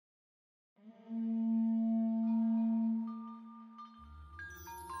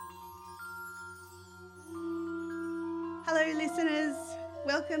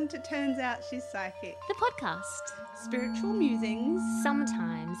Welcome to Turns Out She's Psychic. The podcast. Spiritual musings.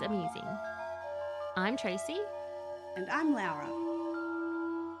 Sometimes amusing. I'm Tracy. And I'm Laura.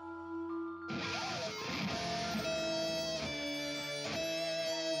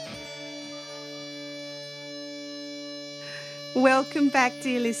 Welcome back,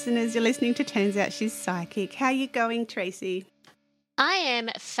 dear listeners. You're listening to Turns Out She's Psychic. How are you going, Tracy? I am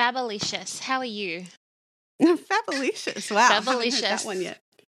fabulicious. How are you? Fabulicious. Wow. I haven't heard Fabulicious. that one yet.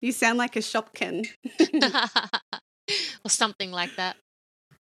 You sound like a Shopkin. Or something like that.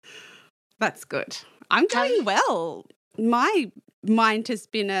 That's good. I'm doing well. My mind has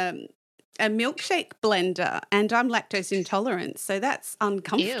been a milkshake blender and I'm lactose intolerant, so that's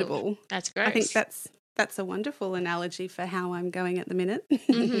uncomfortable. Ew, that's gross. I think that's a wonderful analogy for how I'm going at the minute.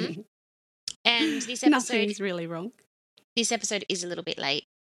 Mhm. And this Nothing's episode, really wrong. is a little bit late.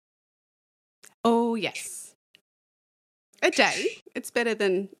 Oh, yes. A day. It's better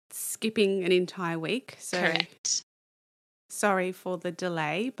than skipping an entire week. So Correct. sorry for the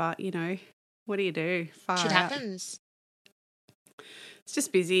delay, but, what do you do? Far Shit out. happens. It's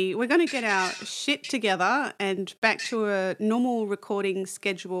just busy. We're going to get our shit together and back to a normal recording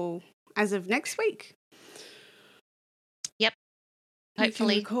schedule as of next week. Yep. We can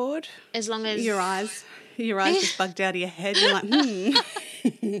Hopefully, record. as long as Your eyes just bugged out of your head. You're like,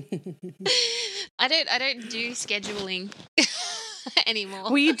 I don't do scheduling anymore.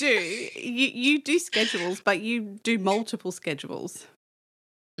 Well, you do. You do schedules, but you do multiple schedules.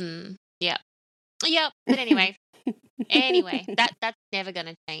 Yep. But anyway, that's never going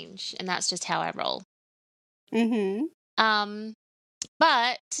to change, and that's just how I roll. Mm-hmm.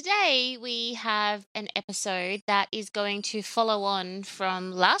 But today we have an episode that is going to follow on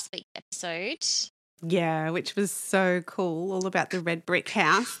from last week's episode. Yeah, which was so cool, all about the red brick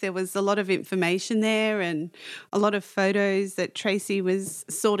house. There was a lot of information there and a lot of photos that Tracy was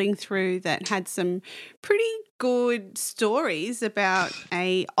sorting through that had some pretty good stories about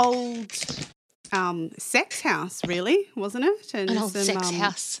a old sex house, really, wasn't it? And An old sex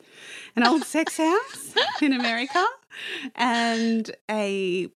house. An old sex house in America and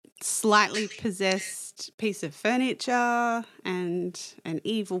a slightly possessed piece of furniture and an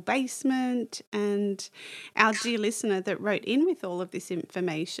evil basement. And our dear listener that wrote in with all of this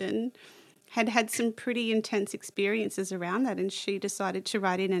information had some pretty intense experiences around that, and she decided to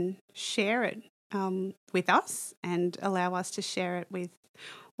write in and share it with us and allow us to share it with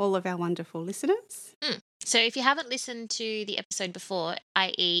all of our wonderful listeners. So if you haven't listened to the episode before,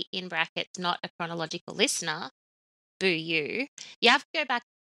 i.e. in brackets, not a chronological listener, boo you have to go back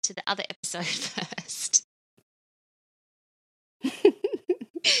to the other episode first. Do you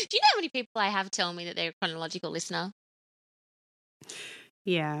know how many people I have tell me that they're a chronological listener?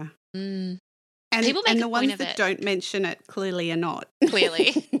 Yeah. And People make and the ones that don't mention it clearly are not.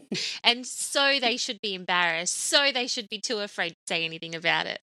 Clearly. And so they should be embarrassed. So they should be too afraid to say anything about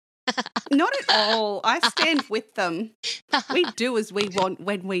it. Not at all. I stand with them. We do as we want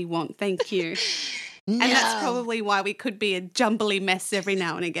when we want. Thank you. No. And that's probably why we could be a jumbly mess every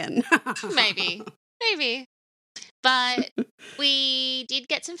now and again. Maybe. But we did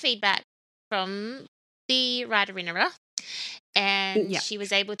get some feedback from the writer-innerer, and she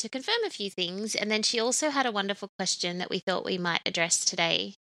was able to confirm a few things. And then she also had a wonderful question that we thought we might address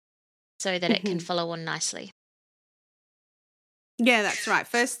today so that it can follow on nicely. Yeah, that's right.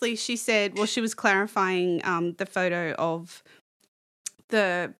 Firstly, she said, she was clarifying the photo of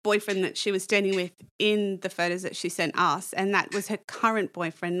the boyfriend that she was standing with in the photos that she sent us, and that was her current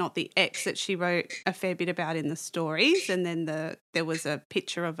boyfriend, not the ex that she wrote a fair bit about in the stories. And then there was a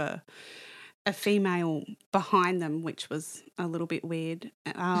picture of a female behind them, which was a little bit weird.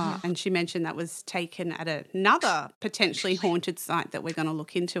 And she mentioned that was taken at another potentially haunted site that we're going to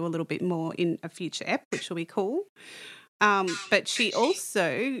look into a little bit more in a future ep, which will be cool. But she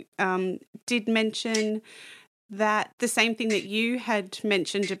also did mention that the same thing that you had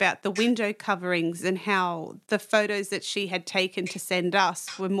mentioned about the window coverings and how the photos that she had taken to send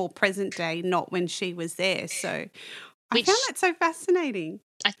us were more present day, not when she was there. So I found that so fascinating.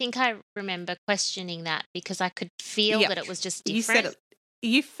 I think I remember questioning that because I could feel that it was just different. You said it.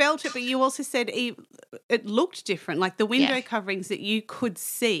 You felt it, but you also said it looked different. Like the window coverings that you could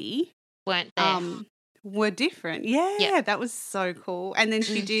see weren't there. Were different. Yeah, that was so cool. And then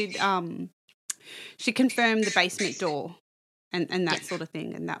she did she confirmed the basement door and that sort of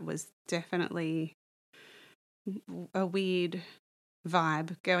thing, and that was definitely a weird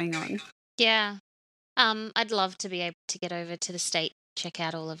vibe going on. Yeah. I'd love to be able to get over to the state, check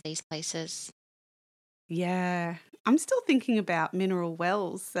out all of these places. Yeah. I'm still thinking about Mineral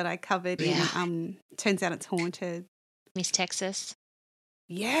Wells that I covered in Turns Out It's Haunted. Miss Texas.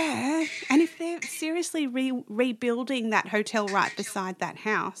 Yeah. And if they're seriously rebuilding that hotel right beside that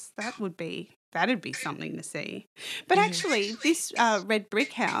house, that'd be something to see. But Mhm. actually, this red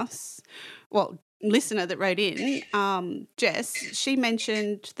brick house, well, listener that wrote in, Jess, she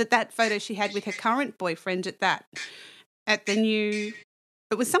mentioned that photo she had with her current boyfriend at the new.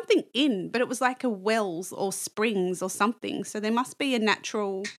 It was something but it was like a wells or springs or something. So there must be a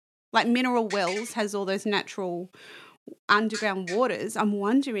natural, like Mineral Wells has all those natural underground waters. I'm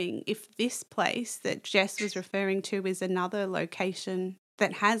wondering if this place that Jess was referring to is another location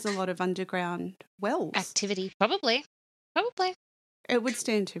that has a lot of underground wells. Activity, probably. Probably. It would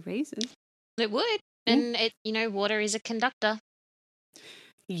stand to reason. It would. Mm. And water is a conductor.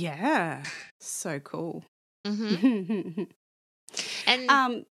 Yeah. So cool. Mm-hmm.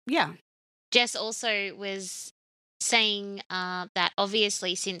 And yeah. Jess also was saying that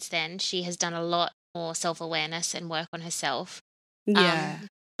obviously since then she has done a lot more self-awareness and work on herself. Yeah.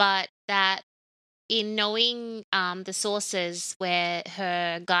 But that in knowing the sources where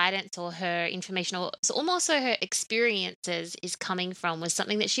her guidance or her information or almost her experiences is coming from was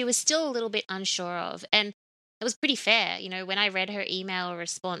something that she was still a little bit unsure of. And it was pretty fair. When I read her email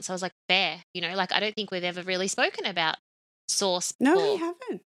response, I was like, fair. Like I don't think we've ever really spoken about source No, we before.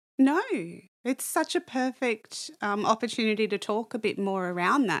 haven't. No. It's such a perfect opportunity to talk a bit more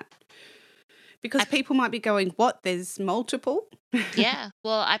around that. Because people might be going, what, there's multiple? Yeah.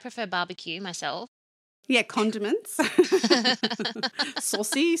 Well, I prefer barbecue myself. Yeah, condiments.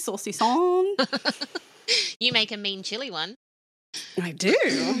 Saucy son. You make a mean chili one. I do.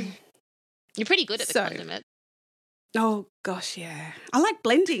 You're pretty good at the condiment. Oh, gosh, yeah. I like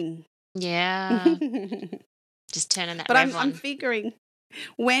blending. Yeah. Just turning that But rev on. I'm figuring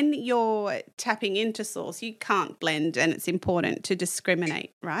when you're tapping into sauce, you can't blend and it's important to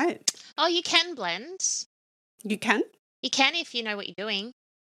discriminate, right? Oh, you can blend. You can? You can if you know what you're doing.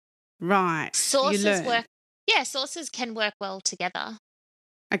 Right. Sauces work. Yeah, sauces can work well together.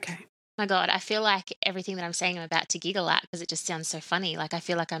 Okay. My God, I feel like everything that I'm saying I'm about to giggle at because it just sounds so funny. Like I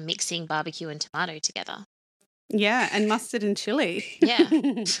feel like I'm mixing barbecue and tomato together. Yeah, and mustard and chili. Yeah,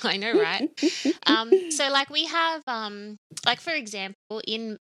 I know, right? So like we have, like for example,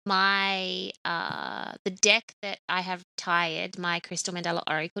 in my the deck that I have tired, my Crystal Mandela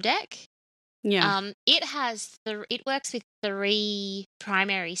Oracle deck. Yeah. It works with 3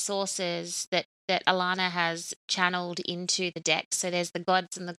 primary sources that Alana has channeled into the deck. So there's the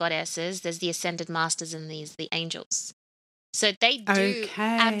gods and the goddesses, there's the ascended masters, and there's the angels. So they do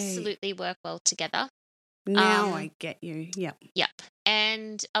absolutely work well together. Now I get you. Yep. Yep.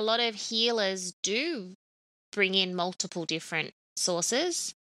 And a lot of healers do bring in multiple different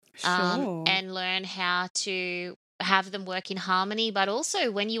sources. Sure. And learn how to have them work in harmony. But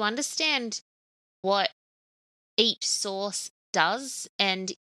also when you understand what each source does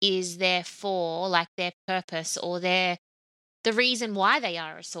and is there for, like their purpose or the reason why they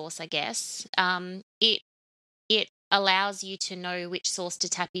are a source, I guess, it allows you to know which source to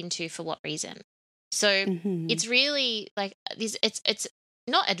tap into for what reason. So it's really like this. It's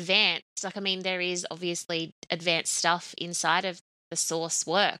not advanced. Like I mean, there is obviously advanced stuff inside of the source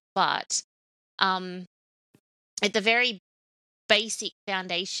work, but at the very basic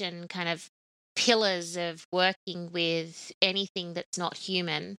foundation kind of pillars of working with anything that's not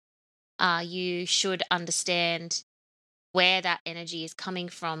human, you should understand where that energy is coming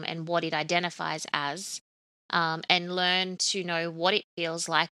from and what it identifies as, and learn to know what it feels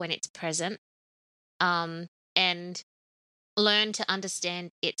like when it's present, and learn to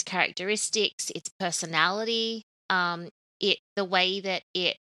understand its characteristics, its personality, the way that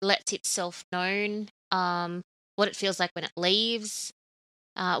it lets itself known, what it feels like when it leaves,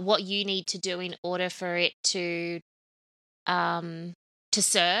 what you need to do in order for it to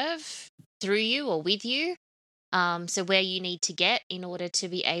serve through you or with you. So where you need to get in order to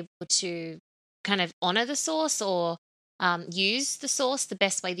be able to kind of honor the source or use the source the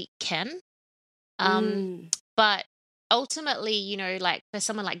best way that you can. But ultimately, like for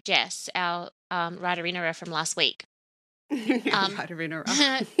someone like Jess, our writer-innerer from last week,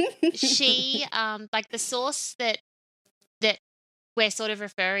 she like the source that we're sort of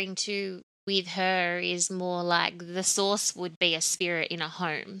referring to with her is more like the source would be a spirit in a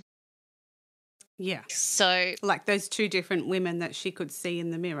home. Yeah. So like those 2 different women that she could see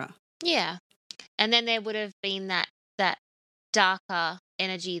in the mirror. Yeah. And then there would have been that darker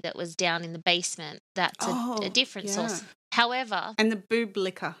energy that was down in the basement. That's a different source. However. And the boob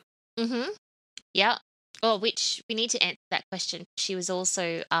liquor. Mm-hmm. Yeah. Which we need to answer that question. She was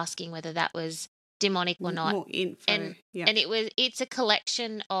also asking whether that was demonic or not. More info. And it's a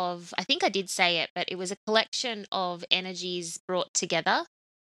collection of, I think I did say it, but it was a collection of energies brought together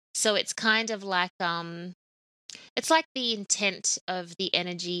So it's kind of like it's like the intent of the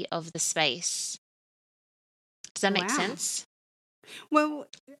energy of the space. Does that make Wow. sense? Well,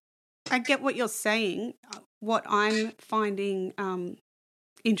 I get what you're saying. What I'm finding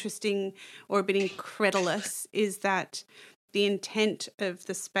interesting or a bit incredulous is that the intent of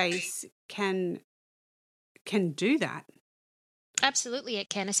the space can do that. Absolutely, it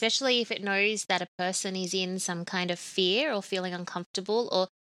can, especially if it knows that a person is in some kind of fear or feeling uncomfortable,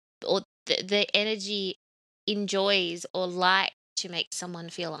 or the energy enjoys or like to make someone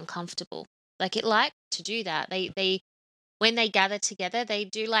feel uncomfortable. Like it like to do that. They when they gather together, they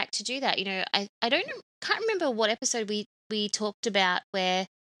do like to do that. Can't remember what episode we talked about where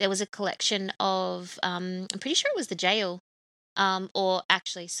there was a collection of I'm pretty sure it was the jail, or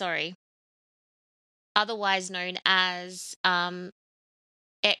actually, sorry, otherwise known as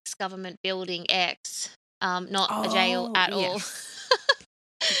X government building X, not a jail Oh, at all. yes.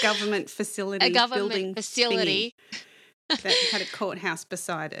 Government A facility government building facility. thingy that had a courthouse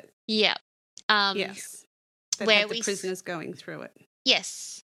beside it. Yeah. Yes. That Where had the prisoners going through it.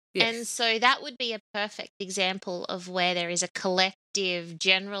 Yes. And Yes. so that would be a perfect example of where there is a collective,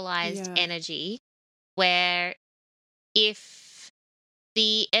 generalized Yeah. energy, where if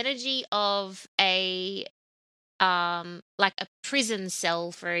the energy of a like a prison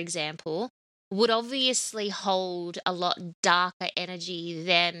cell, for example, would obviously hold a lot darker energy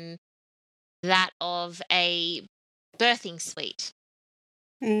than that of a birthing suite.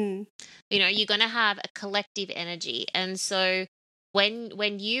 Mm. You're going to have a collective energy. And so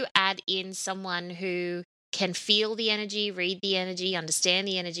when you add in someone who can feel the energy, read the energy, understand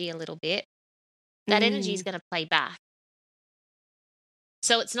the energy a little bit, that energy is Mm. going to play back.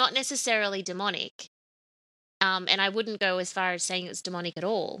 So it's not necessarily demonic. And I wouldn't go as far as saying it's demonic at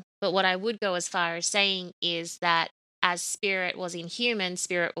all. But what I would go as far as saying is that as spirit was in human,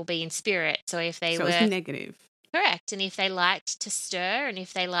 spirit will be in spirit. So if they So it's were negative. correct, and if they liked to stir, and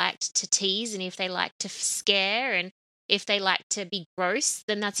if they liked to tease, and if they liked to scare, and if they like to be gross,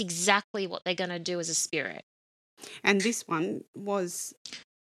 then that's exactly what they're going to do as a spirit. And this one was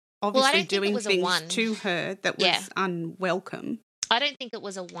Well, I obviously don't think it doing was a things one. to her that was Yeah. unwelcome. I don't think it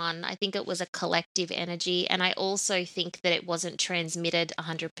was a one. I think it was a collective energy. And I also think that it wasn't transmitted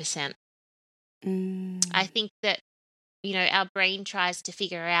 100%. I think that, our brain tries to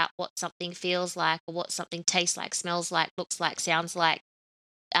figure out what something feels like, or what something tastes like, smells like, looks like, sounds like,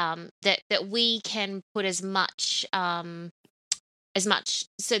 that we can put as much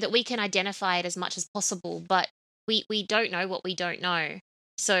so that we can identify it as much as possible. But we don't know what we don't know.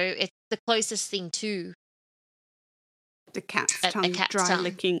 So it's the closest thing to The cat's a tongue cat's dry tongue,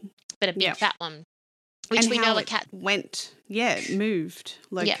 licking. but a big Yeah. fat one, which And we how know a it cat. went, it moved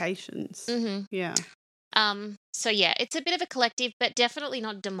locations. Mm-hmm. Yeah. So yeah, it's a bit of a collective, but definitely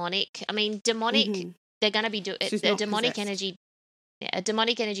not demonic. I mean, demonic, Mhm. they're going to be She's the not demonic possessed. energy. Yeah, a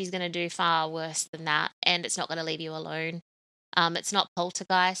demonic energy is going to do far worse than that, and it's not going to leave you alone. It's not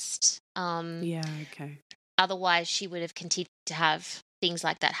poltergeist. Yeah, okay. Otherwise, she would have continued to have things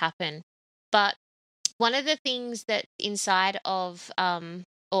like that happen. But one of the things that inside of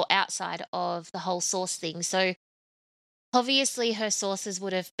or outside of the whole source thing, so obviously her sources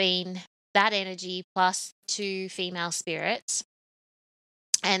would have been that energy plus two female spirits,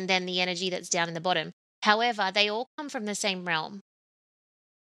 and then the energy that's down in the bottom. However, they all come from the same realm,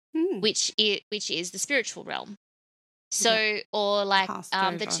 Hmm. which is the spiritual realm. So, Yep. or like Passed the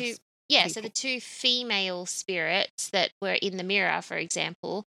over two, so the people. two female spirits that were in the mirror, for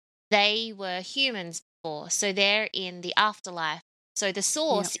example, they were humans before, so they're in the afterlife. So the Yep.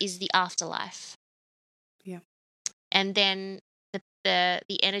 source is the afterlife, Yeah. and then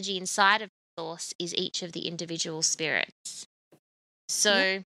the energy inside of the source is each of the individual spirits. So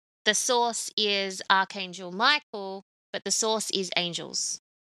Yep. the source is Archangel Michael, but the source is angels.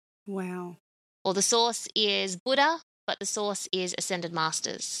 Wow. Or the source is Buddha, but the source is ascended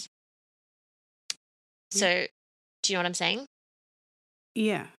masters. So, do you know what I'm saying?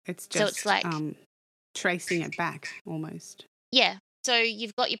 Yeah. It's So just it's like, tracing it back almost. yeah. So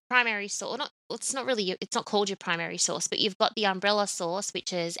you've got your primary source. It's not called your primary source, but you've got the umbrella source,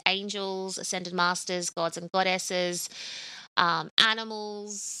 which is angels, ascended masters, gods and goddesses,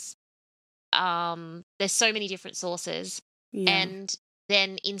 animals. There's so many different sources. Yeah. And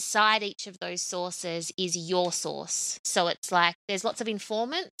then inside each of those sources is your source. So it's like there's lots of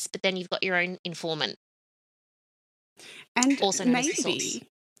informants, but then you've got your own informant, And also known as the source.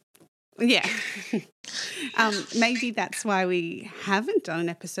 Yeah. Maybe that's why we haven't done an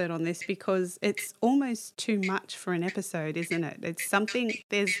episode on this, because it's almost too much for an episode, isn't it? It's something,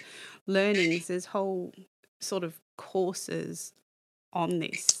 there's learnings, there's whole sort of courses on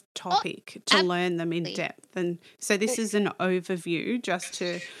this Oh, topic to learn them in absolutely. depth. And so this is an overview just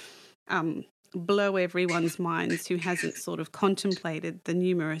to blow everyone's minds who hasn't sort of contemplated the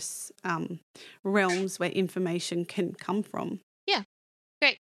numerous realms where information can come from. Yeah,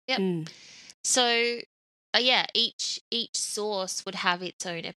 great. Yep. Mm. So, yeah, each source would have its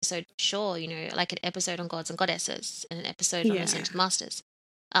own episode for sure. You know, like an episode on gods and goddesses, and an episode on Yeah, ascended masters.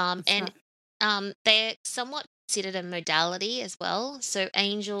 that's And right. they're somewhat considered a modality as well. So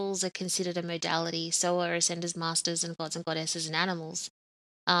angels are considered a modality. So are ascended masters and gods and goddesses and animals.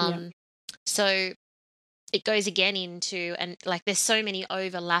 Yeah. So it goes again into, and like there's so many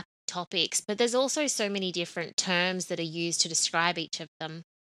overlapping topics, but there's also so many different terms that are used to describe each of them.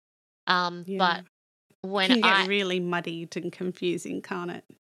 Yeah. But when Can get really muddied and confusing, can't it?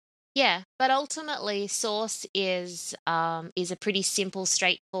 yeah, but ultimately source is a pretty simple,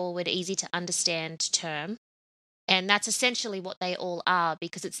 straightforward, easy to understand term. And that's essentially what they all are,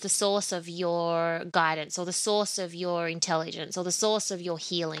 because it's the source of your guidance or the source of your intelligence or the source of your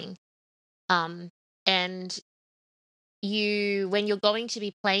healing. Um, and when you're going to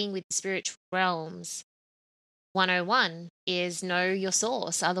be playing with the spiritual realms, 101 is know your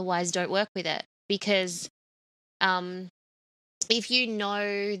source, otherwise don't work with it. Because um, if you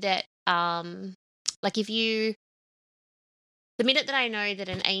know that, like if you, the minute that I know that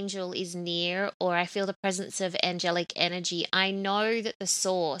an angel is near or I feel the presence of angelic energy, I know that the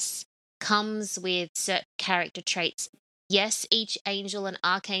source comes with certain character traits. Yes, each angel and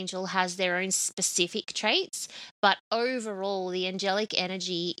archangel has their own specific traits, but overall, the angelic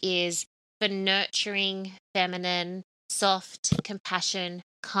energy is for nurturing, feminine, soft, compassion,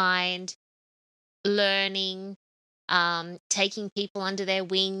 kind, learning, taking people under their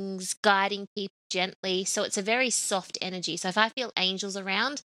wings, guiding people gently. So it's a very soft energy. So if I feel angels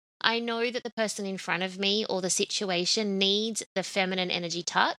around, I know that the person in front of me or the situation needs the feminine energy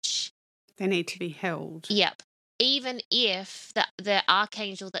touch. They need to be held. Yep. Even if the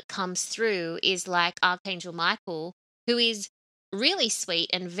archangel that comes through is like Archangel Michael, who is really sweet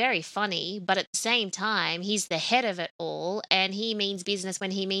and very funny, but at the same time, he's the head of it all and he means business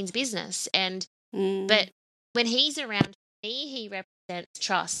when he means business. But Mm. when he's around me, he represents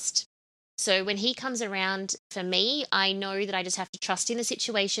trust. So when he comes around for me, I know that I just have to trust in the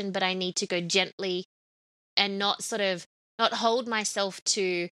situation, but I need to go gently and not hold myself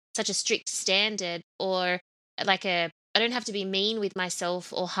to such a strict standard, or I don't have to be mean with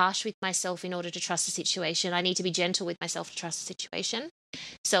myself or harsh with myself in order to trust the situation. I need to be gentle with myself to trust the situation.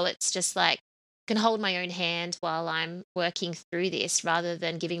 So it's just like can hold my own hand while I'm working through this rather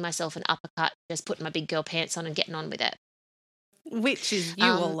than giving myself an uppercut, just putting my big girl pants on and getting on with it. Which is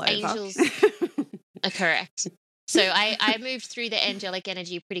you all over. Angels are correct. So I moved through the angelic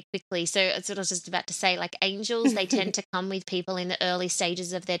energy pretty quickly. So it's what I was just about to say. Like angels, they tend to come with people in the early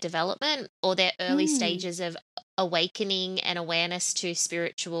stages of their development or their early Mm. stages of awakening and awareness to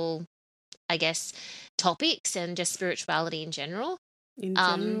spiritual, I guess, topics and just spirituality in general. In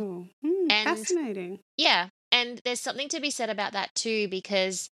Um, general. and Fascinating. yeah, and there's something to be said about that too,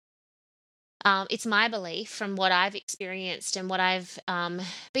 because it's my belief from what I've experienced and what I've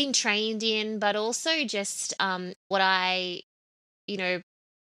been trained in, but also just you know,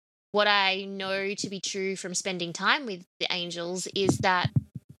 what I know to be true from spending time with the angels is that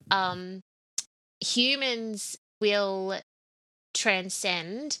um, humans will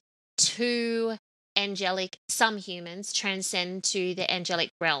transcend to some humans transcend to the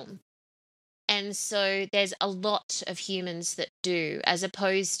angelic realm. And so there's a lot of humans that do, as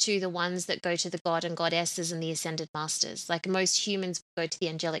opposed to the ones that go to the god and goddesses and the ascended masters. Like most humans go to the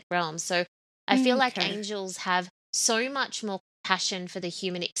angelic realm. So I feel like Okay. angels have so much more passion for the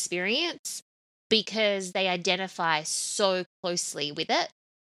human experience because they identify so closely with it.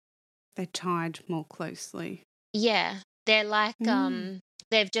 They're tied more closely. Yeah. They're like Mm.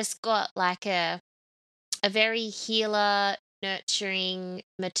 they've just got like a very healer, nurturing,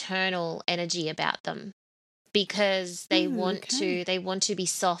 maternal energy about them, because Okay. they want to be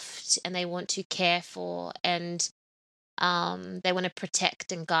soft and they want to care for, and they want to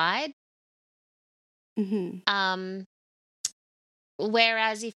protect and guide. Hmm. Um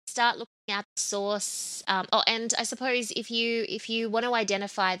Whereas if you start looking at the source, and I suppose if you want to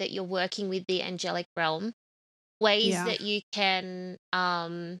identify that you're working with the angelic realm, ways Yeah. that you can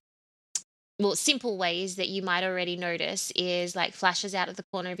well, simple ways that you might already notice is like flashes out of the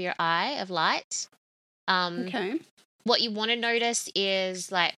corner of your eye of light. Um, Okay. what you want to notice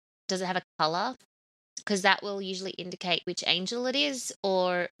is like, does it have a color? Because that will usually indicate which angel it is,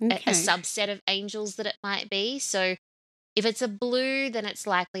 or a Okay. subset of angels that it might be. So if it's a blue, then it's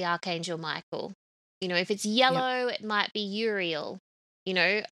likely Archangel Michael. You know, if it's Yep. yellow, it might be Uriel.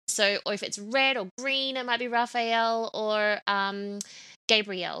 So, or if it's red or green, it might be Raphael or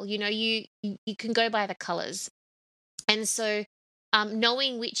Gabriel. You can go by the colors. And so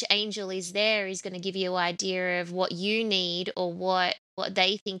knowing which angel is there is going to give you an idea of what you need, or what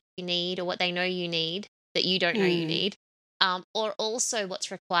they think you need, or what they know you need that you don't know you need, or also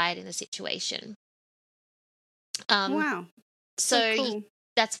what's required in the situation. Wow. So cool.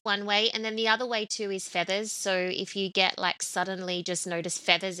 That's one way. And then the other way too is feathers. So if you get like suddenly just notice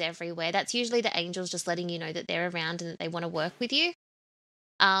feathers everywhere, that's usually the angels just letting you know that they're around and that they want to work with you.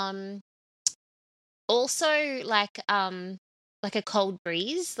 Also like a cold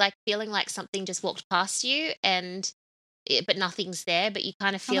breeze, like feeling like something just walked past you but nothing's there, but you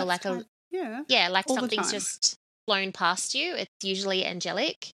kind of feel like like all something's just flown past you. It's usually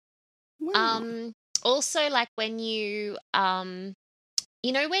angelic. Wow. Also like when you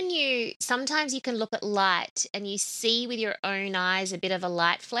sometimes you can look at light and you see with your own eyes a bit of a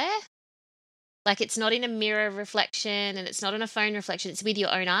light flare. Like it's not in a mirror reflection and it's not in a phone reflection. It's with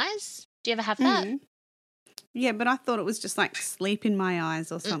your own eyes. Do you ever have that? Yeah, but I thought it was just like sleep in my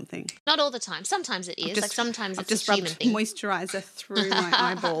eyes or something. Not all the time. Sometimes it is. Sometimes I've it's just a human thing. Moisturizer through my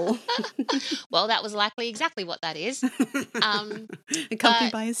eyeball. Well, that was likely exactly what that is.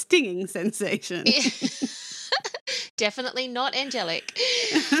 Accompanied by a stinging sensation. Definitely not angelic.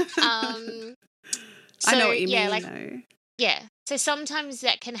 I know what you mean, though. Yeah. So sometimes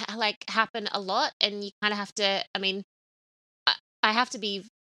that can happen a lot, and you kind of have to. I mean, I have to be.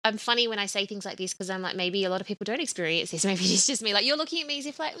 I'm funny when I say things like this because I'm like, maybe a lot of people don't experience this. Maybe it's just me. Like, you're looking at me as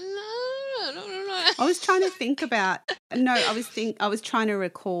if like, no. I was trying to think about. No, I was trying to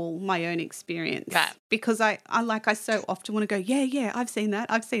recall my own experience, right? Because I so often want to go, yeah, I've seen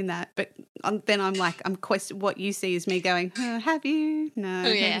that, but then I'm like, what you see is me going, have you? No,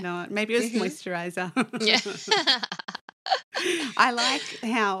 maybe not. Maybe it was moisturizer. Yeah. I like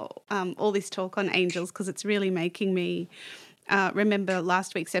how all this talk on angels, because it's really making me remember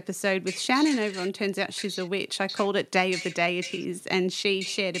last week's episode with Shannon over on Turns Out She's a Witch. I called it Day of the Deities, and she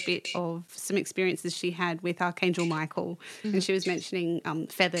shared a bit of some experiences she had with Archangel Michael, and she was mentioning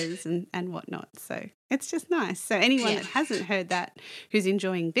feathers and whatnot. So it's just nice. So anyone that hasn't heard that, who's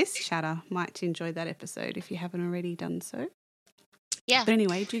enjoying this chatter, might enjoy that episode if you haven't already done so. Yeah. But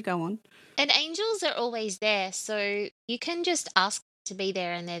anyway, do go on. And angels are always there, so you can just ask to be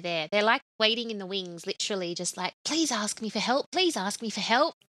there and they're there. They're like waiting in the wings, literally just like, please ask me for help, please ask me for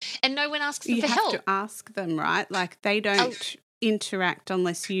help. And no one asks them for help. You have to ask them, right? Like they don't interact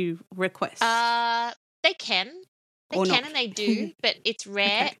unless you request. They can. They or can not. And they do, but it's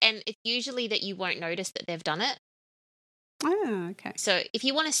rare. Okay. And it's usually that you won't notice that they've done it. Oh, okay. So if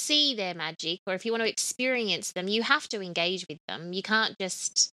you want to see their magic, or if you want to experience them, you have to engage with them. You can't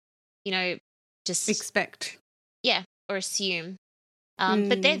just expect. Yeah, or assume.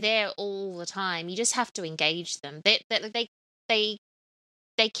 But they're there all the time. You just have to engage them. They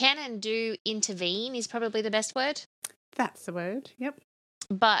can and do intervene is probably the best word. That's the word. Yep.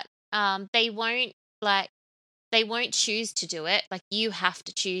 But they won't choose to do it. Like you have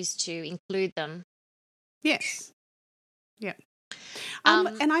to choose to include them. Yes. Yep.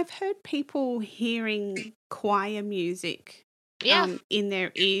 And I've heard people hearing choir music in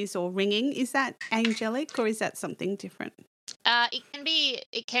their ears or ringing. Is that angelic or is that something different? It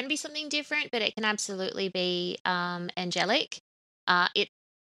can be something different, but it can absolutely be angelic.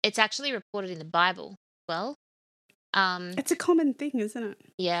 It's actually reported in the Bible as well. It's a common thing, isn't it?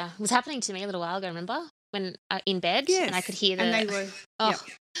 Yeah, it was happening to me a little while ago. Remember when in bed and I could hear and they were.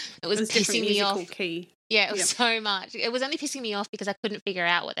 It was pissing me off. Key. Yeah, it was so much. It was only pissing me off because I couldn't figure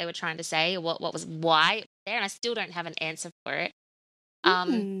out what they were trying to say or why it was there, and I still don't have an answer for it.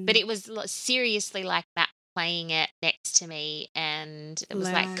 But it was seriously like that. Playing it next to me, and it was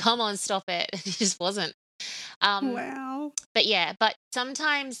like, come on, stop it. It just wasn't. Wow. But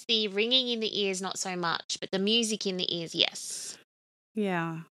sometimes the ringing in the ears, not so much, but the music in the ears, yes.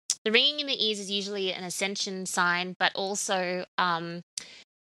 Yeah. The ringing in the ears is usually an ascension sign, but also a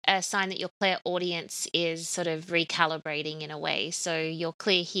sign that your clairaudience is sort of recalibrating in a way. So your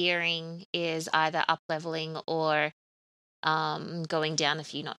clear hearing is either up-leveling or going down a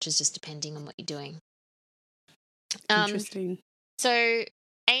few notches, just depending on what you're doing. Interesting. So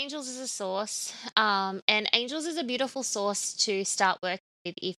angels is a source, and angels is a beautiful source to start working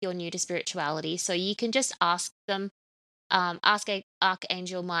with if you're new to spirituality. So you can just ask them, ask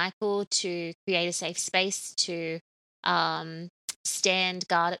Archangel Michael to create a safe space to stand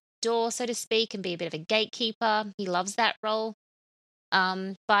guard at the door, so to speak, and be a bit of a gatekeeper. He loves that role.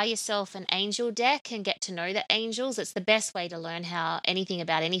 Buy yourself an angel deck and get to know the angels. It's the best way to learn how anything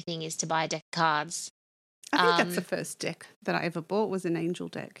about anything is to buy a deck of cards. I think that's the first deck that I ever bought was an angel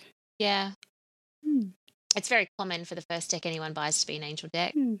deck. Yeah. Hmm. It's very common for the first deck anyone buys to be an angel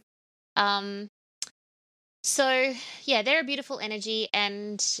deck. Hmm. So yeah, they're a beautiful energy,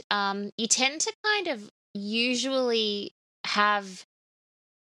 and you tend to kind of usually have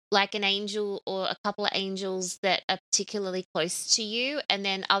like an angel or a couple of angels that are particularly close to you, and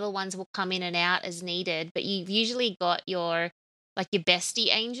then other ones will come in and out as needed. But you've usually got your bestie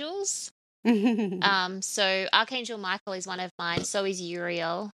angels. So Archangel Michael is one of mine. So is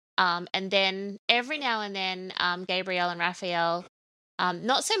Uriel. And then every now and then, Gabriel and Raphael.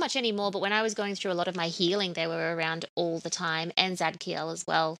 Not so much anymore, but when I was going through a lot of my healing, they were around all the time, and Zadkiel as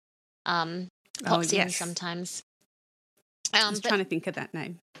well. Pops in sometimes. I was trying to think of that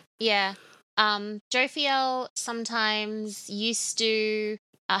name. Yeah. Jophiel sometimes used to.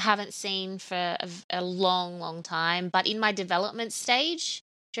 I haven't seen for a long, long time, but in my development stage,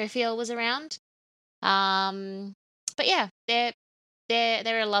 Jophiel was around. But yeah, they're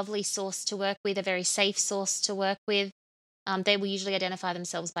a lovely source to work with, a very safe source to work with. They will usually identify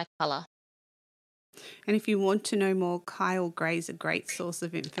themselves by color. And if you want to know more, Kyle Gray's a great source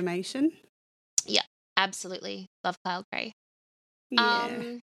of information. Yeah, absolutely. Love Kyle Gray.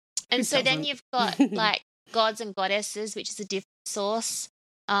 Yeah. And so then you've got like gods and goddesses, which is a different source.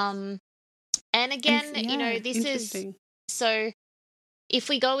 And again, this is so if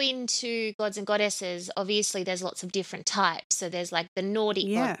we go into gods and goddesses, obviously there's lots of different types. So there's like the Nordic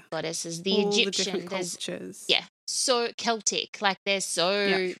goddesses, the all Egyptian, the different cultures. So Celtic, like there's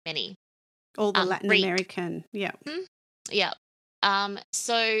so many. All the Latin Greek. American, Yeah.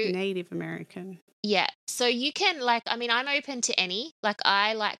 So Native American. Yeah. So you can I'm open to any. Like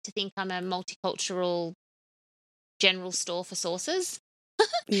I like to think I'm a multicultural general store for sources.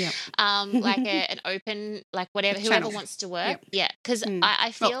 Yeah. Like an open, like whoever, whoever wants to work. Yeah. Because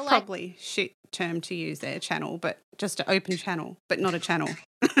I feel probably shit term to use there, channel, but just an open channel, but not a channel.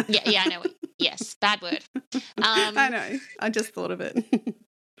 Yeah, I know. Yes, bad word. I know. I just thought of it.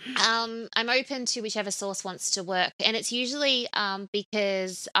 I'm open to whichever source wants to work, and it's usually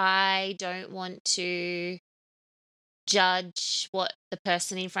because I don't want to judge what the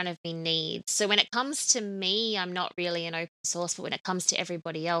person in front of me needs. So when it comes to me, I'm not really an open source, but when it comes to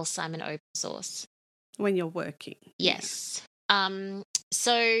everybody else, I'm an open source. When you're working. Yes.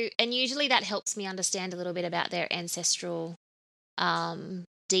 So, and usually that helps me understand a little bit about their ancestral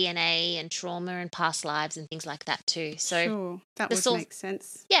DNA and trauma and past lives and things like that too. So sure, that would make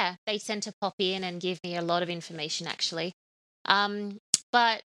sense. Yeah, they tend to pop in and give me a lot of information actually.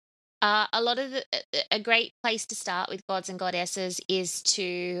 But a lot of a great place to start with gods and goddesses is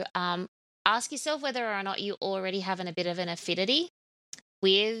to ask yourself whether or not you already have a bit of an affinity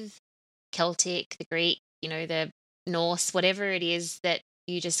with Celtic, the Greek, the Norse, whatever it is that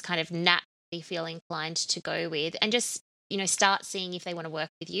you just kind of naturally feel inclined to go with, and just start seeing if they want to work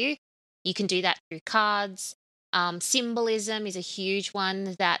with you. You can do that through cards. Symbolism is a huge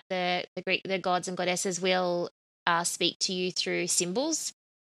one that the gods and goddesses will speak to you through symbols.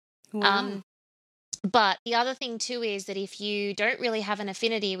 Wow. But the other thing too is that if you don't really have an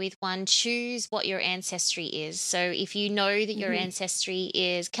affinity with one, choose what your ancestry is. So if you know that your ancestry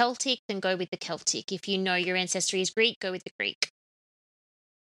is Celtic, then go with the Celtic. If you know your ancestry is Greek, go with the Greek.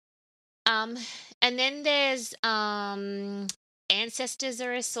 And then there's ancestors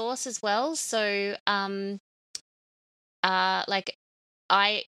are a source as well. So like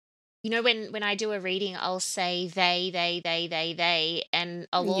when I do a reading, I'll say they, and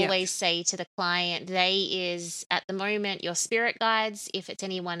I'll always say to the client, they is at the moment your spirit guides. If it's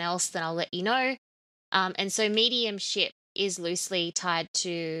anyone else, then I'll let you know. And so mediumship is loosely tied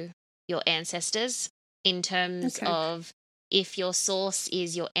to your ancestors in terms of if your source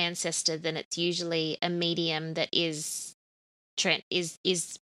is your ancestor, then it's usually a medium that is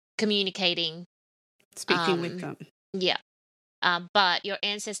communicating, speaking with them. Yeah. But your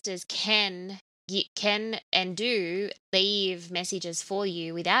ancestors can and do leave messages for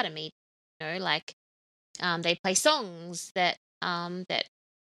you without a medium. They play songs that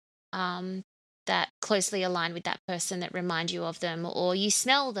closely align with that person that remind you of them, or you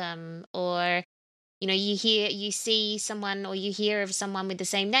smell them, or you see someone, or you hear of someone with the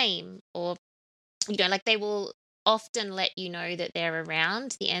same name, or they will often let you know that they're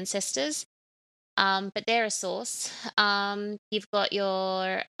around, the ancestors. But they're a source. You've got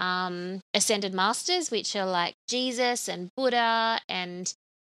your ascended masters, which are like Jesus and Buddha, and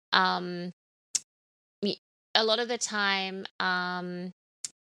a lot of the time,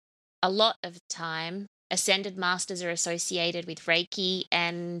 ascended masters are associated with Reiki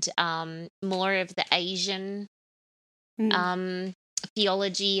and more of the Asian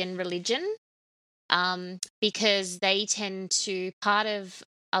theology and religion. because they tend to, part of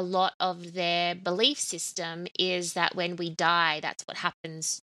a lot of their belief system is that when we die, that's what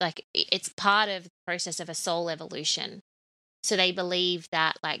happens. Like it's part of the process of a soul evolution. So they believe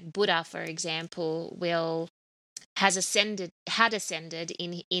that, like Buddha, for example, had ascended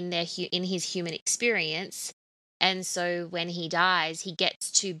in his human experience, and so when he dies, he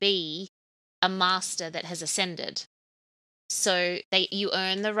gets to be a master that has ascended. So you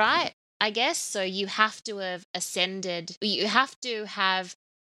earn the right, I guess. So you have to have ascended. You have to have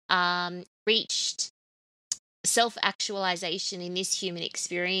reached self-actualization in this human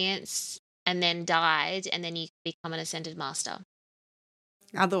experience, and then died, and then you become an ascended master.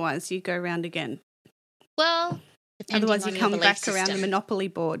 Otherwise, you go round again. Well, otherwise you come back around the Monopoly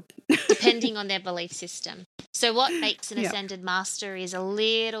board. Depending on their belief system. So what makes an ascended master is a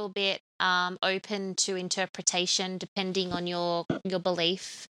little bit open to interpretation depending on your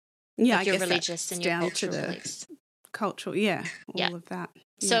belief. Yeah, like your religious and your cultural beliefs. Cultural, all of that.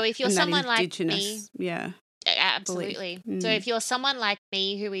 So if you're and someone like me, absolutely. So if you're someone like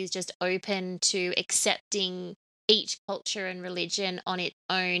me who is just open to accepting each culture and religion on its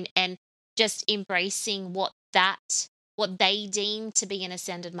own and just embracing what they deem to be an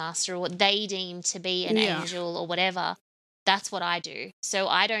ascended master, or what they deem to be an angel or whatever, that's what I do. So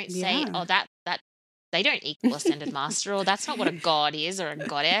I don't say, oh, that they don't equal ascended master, or that's not what a god is or a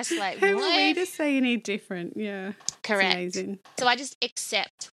goddess. Like, who what? are we to say any different? Yeah, correct. It's amazing. So I just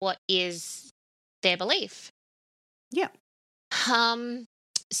accept what is their belief. Yeah.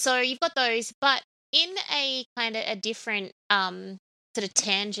 So you've got those, but in a kind of a different sort of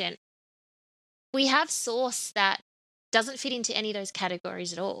tangent, we have source that doesn't fit into any of those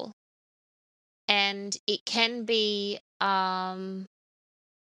categories at all. And it can be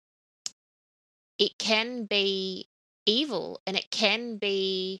evil, and it can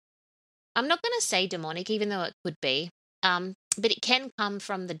be, I'm not going to say demonic, even though it could be, but it can come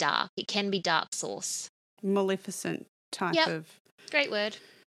from the dark. It can be dark source. Maleficent type of. Great word.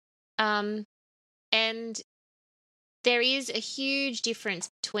 And there is a huge difference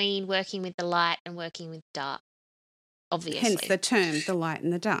between working with the light and working with dark, obviously. Hence the term, the light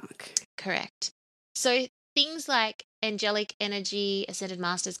and the dark. Correct. So things like angelic energy, ascended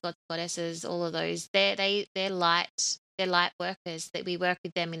masters, gods, goddesses, all of those, they're light workers, that we work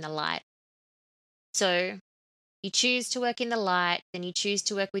with them in the light. So you choose to work in the light, then you choose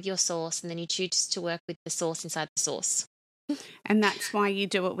to work with your source, and then you choose to work with the source inside the source. And that's why you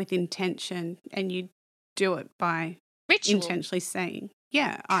do it with intention, and you do it by ritual. Intentionally saying,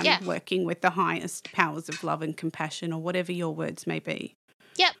 I'm working with the highest powers of love and compassion, or whatever your words may be.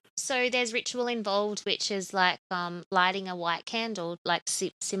 Yep. So there's ritual involved, which is like lighting a white candle, like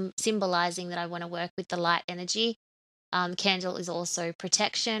symbolizing that I want to work with the light energy. Candle is also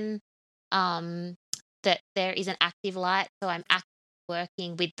protection, that there is an active light. So I'm actively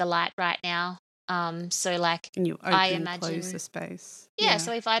working with the light right now. So like, and you open and close the space. Yeah.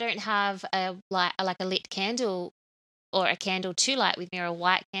 So if I don't have a light, like a lit candle, or a candle to light with me, or a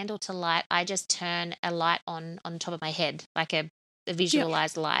white candle to light, I just turn a light on top of my head, like a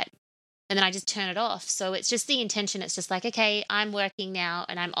visualized light. And then I just turn it off. So it's just the intention. It's just like, okay, I'm working now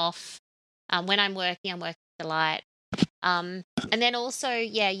and I'm off. When I'm working with the light. And then also,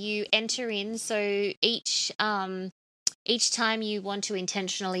 you enter in. So each time you want to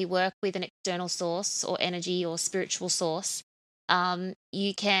intentionally work with an external source or energy or spiritual source,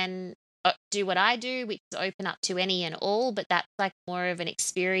 you can do what I do, which is open up to any and all, but that's like more of an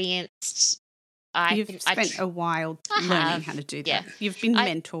experienced. You've spent a while learning how to do that. Yeah. You've been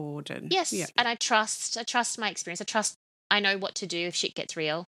mentored. And, and I trust my experience. I know what to do if shit gets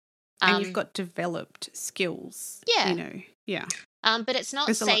real. And you've got developed skills. Yeah. But it's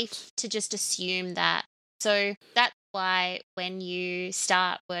not safe to just assume that. So that's why when you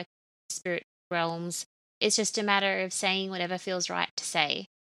start working in spirit realms, it's just a matter of saying whatever feels right to say,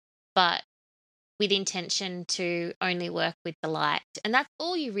 but with intention to only work with the light. And that's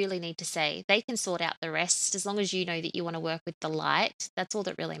all you really need to say. They can sort out the rest as long as you know that you want to work with the light. That's all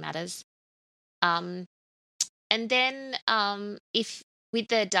that really matters. And then if with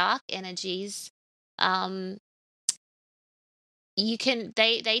the dark energies, you can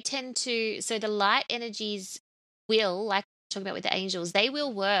they tend to, so the light energies will, like talking about with the angels, they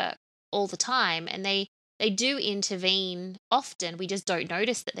will work all the time, and they do intervene often. We just don't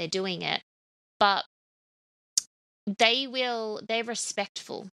notice that they're doing it. But they're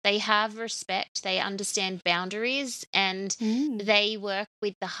respectful. They have respect. They understand boundaries, and they work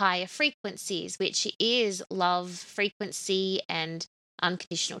with the higher frequencies, which is love frequency and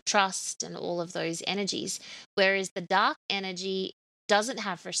unconditional trust and all of those energies. Whereas the dark energy doesn't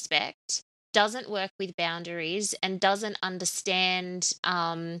have respect. doesn't work with boundaries and doesn't understand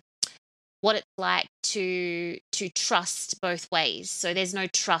what it's like to trust both ways. So there's no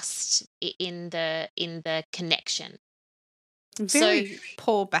trust in the connection. Very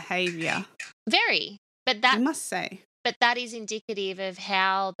poor behaviour, Very, but I that must say. but that is indicative of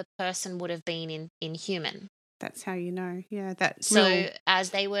how the person would have been in human. That's how you know. Yeah, that So real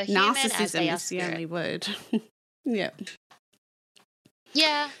as they were human, as narcissism they are is the spirit. only word. Yeah.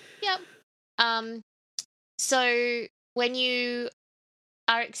 Yeah, yep. So when you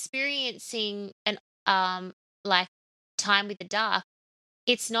are experiencing an like time with the dark,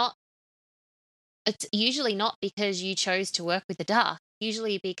 it's usually not because you chose to work with the dark.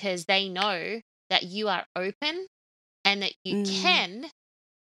 Usually because they know that you are open and that you can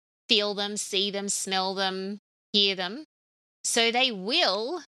feel them, see them, smell them, hear them. So they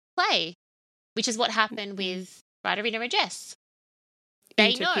will play, which is what happened with Ryder, Rena, and Jess.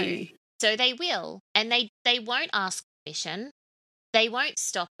 They know, Interfere. so they will. And they won't ask permission. They won't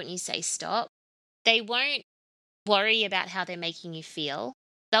stop when you say stop. They won't worry about how they're making you feel.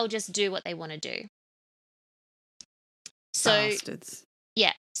 They'll just do what they want to do. So, Bastards.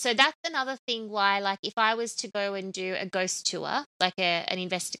 yeah. So that's another thing why, like, if I was to go and do a ghost tour, like an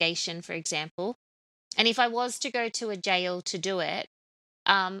investigation, for example, and if I was to go to a jail to do it,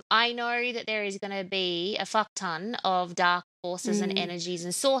 I know that there is going to be a fuck ton of dark forces and energies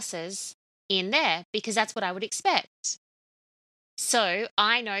and sources in there because that's what I would expect. So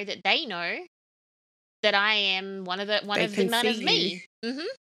I know that they know that I am one of them of me. Mm-hmm.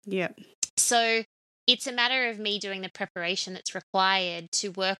 Yep. So it's a matter of me doing the preparation that's required to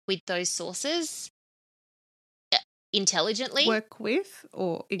work with those sources intelligently. Work with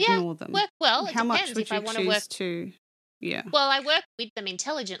or ignore them? Well, it How depends much would if I you want to work. choose to? Yeah. Well, I work with them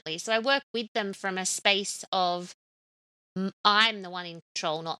intelligently. So I work with them from a space of I'm the one in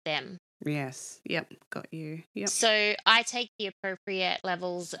control, not them. Yes. Yep. Got you. Yep. So I take the appropriate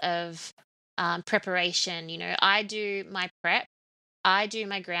levels of preparation. You know, I do my prep, I do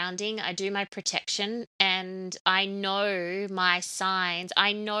my grounding, I do my protection, and I know my signs.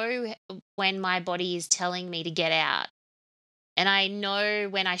 I know when my body is telling me to get out. And I know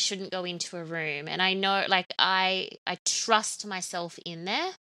when I shouldn't go into a room. And I know, like, I trust myself in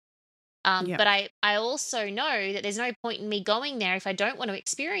there. Yep. But I also know that there's no point in me going there if I don't want to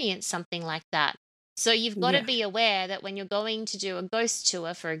experience something like that. So you've got to be aware that when you're going to do a ghost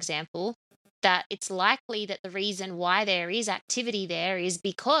tour, for example, that it's likely that the reason why there is activity there is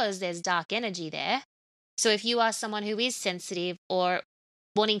because there's dark energy there. So if you are someone who is sensitive or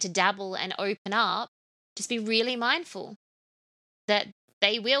wanting to dabble and open up, just be really mindful that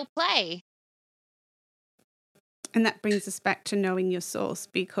they will play. And that brings us back to knowing your source,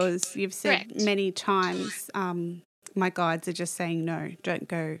 because you've said Correct. many times, my guides are just saying, no, don't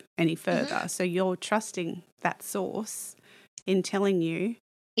go any further. Mm-hmm. So you're trusting that source in telling you,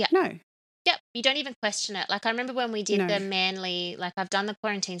 no. Yep, you don't even question it. Like, I remember when we did the Manly, like, I've done the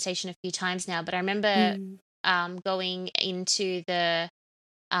quarantine station a few times now, but I remember going into the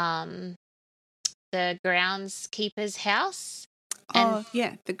groundskeeper's house. And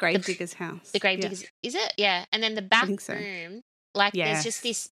the grave digger's house. The grave digger's, is it? Yeah. And then the back room, like, there's just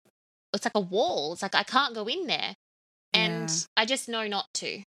this, it's like a wall. It's like I can't go in there. And I just know not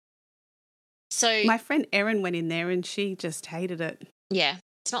to. So my friend Erin went in there and she just hated it. Yeah,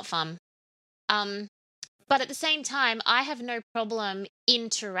 it's not fun. But at the same time, I have no problem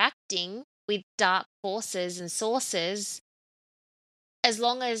interacting with dark forces and sources as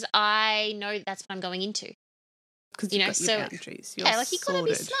long as I know that's what I'm going into. Because you've got your boundaries. You're like, you've got to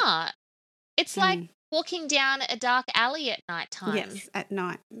be smart. It's like walking down a dark alley at night time. Yes, at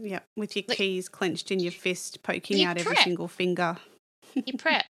night. Yep, with your keys clenched in your fist, poking out every single finger. You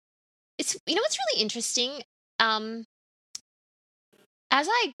prep. It's, you know what's really interesting? As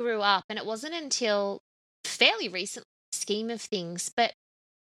I grew up, and it wasn't until fairly recent scheme of things, but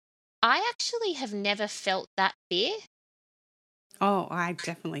I actually have never felt that fear. Oh, I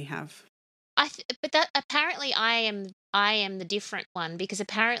definitely have. But that apparently I am the different one, because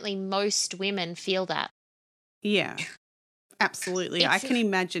apparently most women feel that. Yeah, absolutely. I can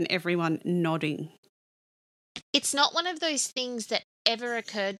imagine everyone nodding. It's not one of those things that ever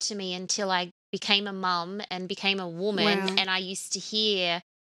occurred to me until I became a mum and became a woman, and I used to hear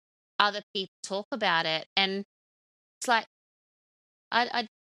other people talk about it, and it's like, I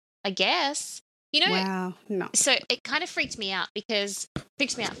guess. You know, wow, no. So it kind of freaked me out, because it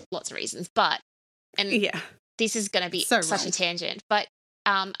freaks me out for lots of reasons, but, and this is going to be such a tangent, but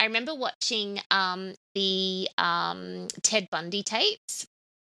I remember watching the Ted Bundy tapes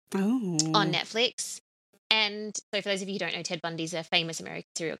on Netflix, And so for those of you who don't know, Ted Bundy's a famous American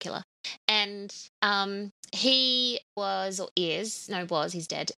serial killer. And he was, or is, no, was, he's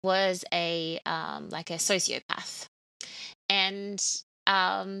dead, was a like a sociopath. And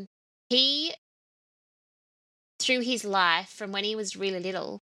he, through his life, from when he was really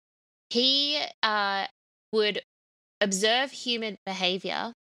little, he would observe human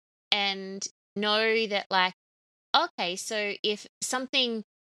behavior and know that, like, okay, so if something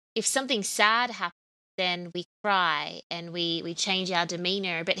sad happens, then we cry and we change our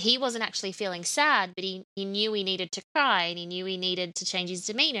demeanor. But he wasn't actually feeling sad, but he knew he needed to cry, and he knew he needed to change his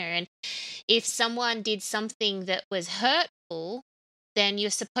demeanor. And if someone did something that was hurtful, then you're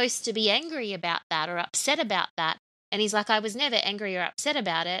supposed to be angry about that or upset about that. And he's like, I was never angry or upset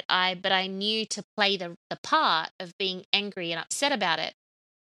about it. But I knew to play the part of being angry and upset about it.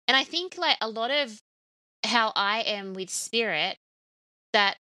 And I think, like, a lot of how I am with spirit,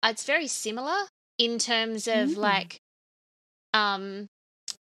 that it's very similar in terms of like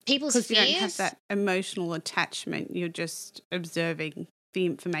people's Because you fears. don't have that emotional attachment. You're just observing the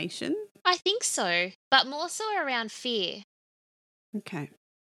information. I think so, but more so around fear. Okay.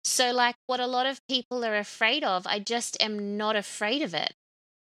 So, like, what a lot of people are afraid of, I just am not afraid of it.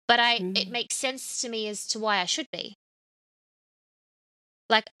 But it makes sense to me as to why I should be.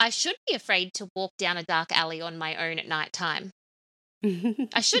 Like, I should be afraid to walk down a dark alley on my own at night time.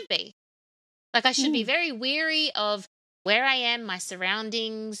 I should be. Like, I should be very wary of where I am, my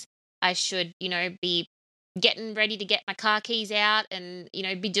surroundings. I should, be getting ready to get my car keys out and,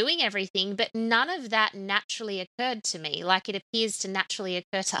 be doing everything. But none of that naturally occurred to me, like it appears to naturally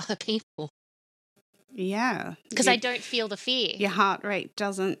occur to other people. Yeah. Because I don't feel the fear. Your heart rate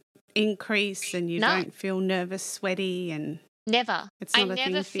doesn't increase and you don't feel nervous, sweaty, and... Never. It's not I a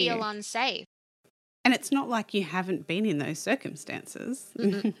thing never for feel you. unsafe. And it's not like you haven't been in those circumstances.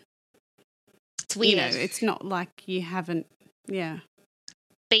 It's weird. It's not like you haven't,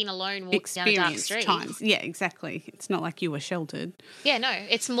 been alone walking down a dark street. Times. Yeah, exactly. It's not like you were sheltered. Yeah, no.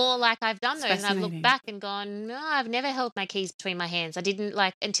 It's more like I've done those and I've looked back and gone, no, I've never held my keys between my hands. I didn't,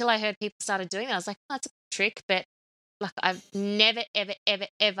 like, until I heard people started doing that. I was like, oh, that's a trick. But, like, I've never, ever, ever,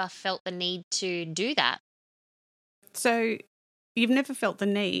 ever felt the need to do that. So you've never felt the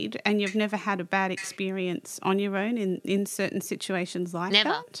need, and you've never had a bad experience on your own in certain situations like Never.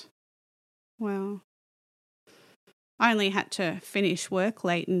 that? Well, I only had to finish work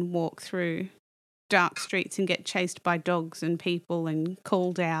late and walk through dark streets and get chased by dogs and people and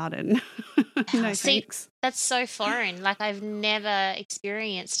called out and no thanks. That's so foreign. Like, I've never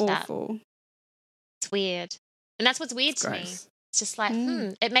experienced that. Awful. It's weird. And that's what's weird to me. It's just like,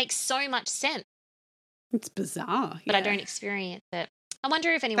 it makes so much sense. It's bizarre. But I don't experience it. I wonder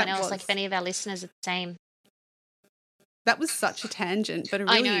if anyone else, like if any of our listeners are the same. That was such a tangent, but a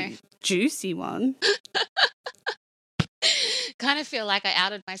really juicy one. Kind of feel like I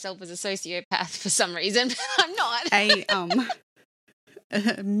outed myself as a sociopath for some reason, but I'm not.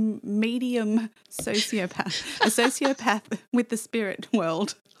 A medium sociopath. A sociopath with the spirit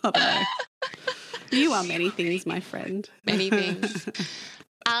world. I don't know. You are many things, my friend. Many things.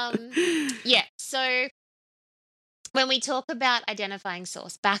 Yeah, so when we talk about identifying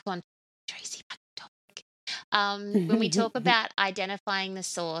source, back on Tracy, back on topic. When we talk about identifying the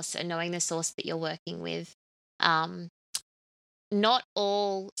source and knowing the source that you're working with, not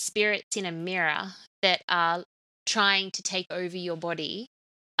all spirits in a mirror that are trying to take over your body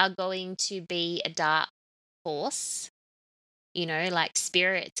are going to be a dark force. Like,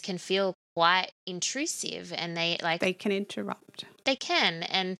 spirits can feel quite intrusive, and they can interrupt. They can,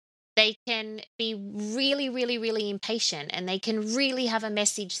 and they can be really, really, really impatient, and they can really have a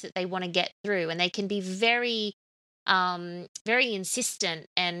message that they want to get through, and they can be very, very insistent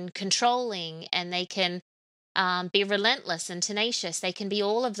and controlling, and they can be relentless and tenacious. They can be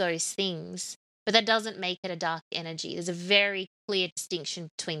all of those things, but that doesn't make it a dark energy. There's a very clear distinction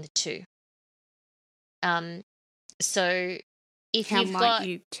between the two. So if How you've might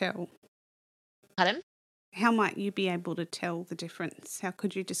you tell? Pardon? How might you be able to tell the difference? How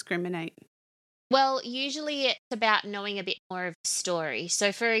could you discriminate? Well, usually it's about knowing a bit more of the story.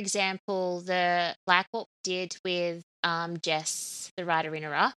 So, for example, like what we did with Jess, the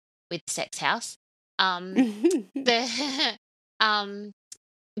writer-innerer, with the sex house. The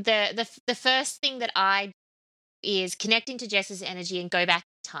first thing that I is connecting to Jess's energy and go back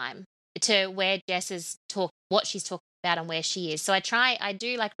in time to where Jess is what she's talking about and where she is. So I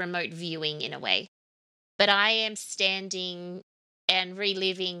do like remote viewing in a way, but I am standing and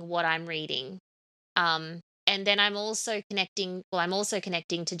reliving what I'm reading. And then I'm also connecting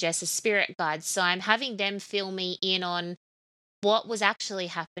to Jess's spirit guides. So I'm having them fill me in on what was actually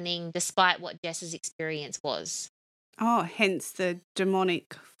happening despite what Jess's experience was. Oh, hence the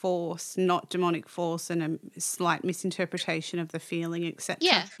demonic force, not demonic force, and a slight misinterpretation of the feeling, etc.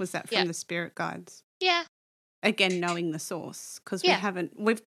 Yeah. Was that Yeah. from the spirit guides? Yeah. Again, knowing the source, because Yeah.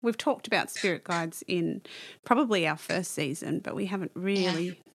 we've talked about spirit guides in probably our first season, but we haven't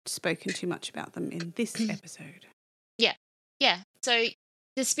really spoken too much about them in this episode. Yeah. So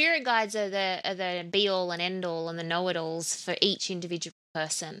the spirit guides are the be all and end all and the know it alls for each individual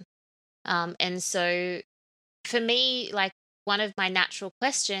person. And so for me, like, one of my natural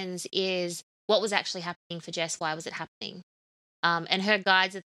questions is, what was actually happening for Jess? Why was it happening? And her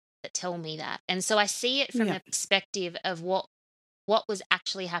guides are that tell me that. And so I see it from Yeah. the perspective of what was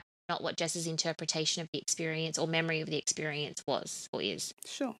actually happening, not what Jess's interpretation of the experience or memory of the experience was or is.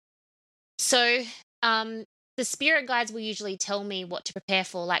 Sure. So the spirit guides will usually tell me what to prepare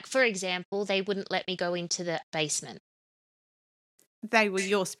for. Like, for example, they wouldn't let me go into the basement. They were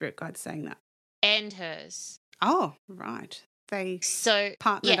your spirit guides saying that. And hers. Oh, right. They So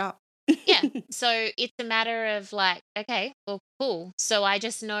partnered up. yeah. So it's a matter of like, okay, well, cool. So I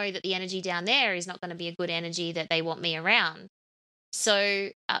just know that the energy down there is not going to be a good energy that they want me around. So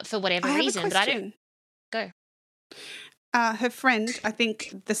for whatever I have reason, a but I don't question. go. Her friend, I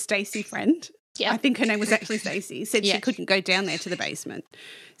think the Stacey friend, Yeah. I think her name was actually Stacey, said Yeah. she couldn't go down there to the basement.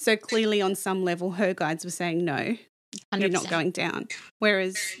 So clearly on some level her guides were saying no, 100%. you're not going down.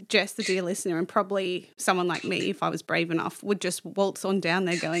 Whereas Jess, the dear listener, and probably someone like me, if I was brave enough, would just waltz on down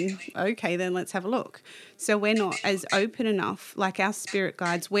there going, okay, then let's have a look. So we're not as open enough, like our spirit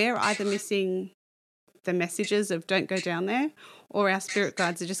guides. We're either missing the messages of don't go down there, or our spirit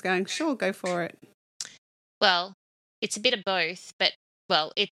guides are just going, sure, go for it. Well, it's a bit of both, but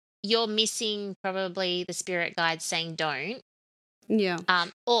you're missing probably the spirit guide saying don't. Yeah.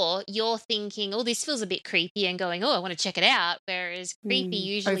 Or you're thinking, oh, this feels a bit creepy and going, oh, I want to check it out. Whereas creepy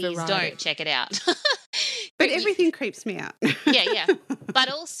usually is override don't it. check it out. But everything creeps me out. Yeah. But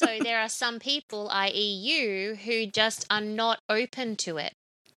also there are some people, i.e. you, who just are not open to it.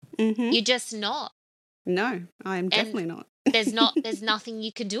 Mm-hmm. You're just not. No, I am definitely not. There's nothing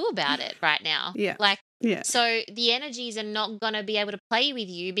you can do about it right now. Yeah. Like, Yeah. so the energies are not going to be able to play with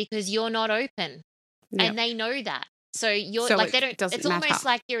you because you're not open. Yep. And they know that. So you're So like, it they don't, doesn't it's almost matter.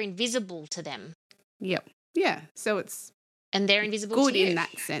 like you're invisible to them. Yep. Yeah. So it's And they're invisible good to you. in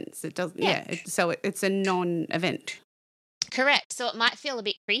that sense. It doesn't. Yeah. So it's a non-event. Correct. So it might feel a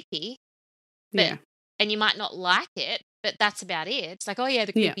bit creepy. But, Yeah. And you might not like it, but that's about it. It's like, oh yeah,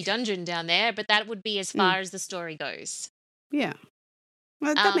 the creepy dungeon down there. But that would be as far as the story goes. Yeah.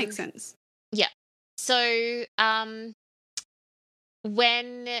 Well, that makes sense. Yeah. So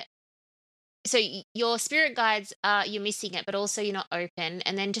your spirit guides you're missing it, but also you're not open.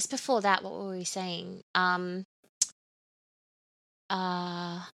 And then just before that, what were we saying?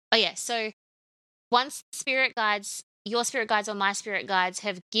 So once your spirit guides or my spirit guides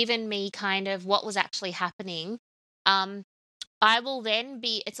have given me kind of what was actually happening, I will then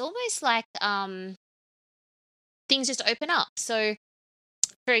it's almost like things just open up. So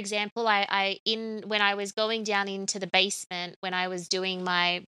for example, when I was going down into the basement, when I was doing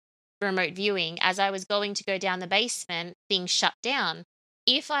my remote viewing, as I was going to go down the basement, things shut down.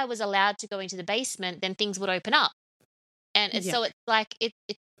 If I was allowed to go into the basement, then things would open up. And so it's like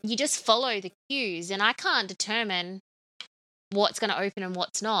you just follow the cues, and I can't determine what's going to open and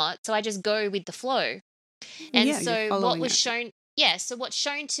what's not. So I just go with the flow. And so what was shown, so what's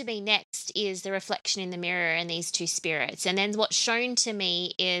shown to me next is the reflection in the mirror and these two spirits. And then what's shown to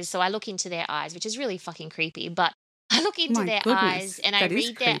me is, so I look into their eyes, which is really fucking creepy, but I look into their eyes and I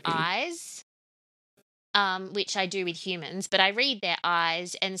read their eyes, which I do with humans, but I read their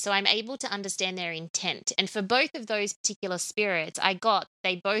eyes. And so I'm able to understand their intent. And for both of those particular spirits,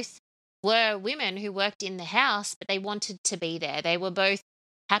 they both were women who worked in the house, but they wanted to be there. They were both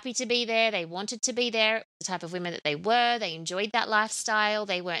happy to be there. They wanted to be there. The type of women that they were, they enjoyed that lifestyle.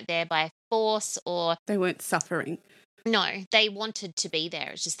 They weren't there by force or... They weren't suffering. No, they wanted to be there.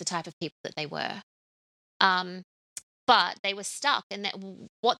 It's just the type of people that they were. But they were stuck, and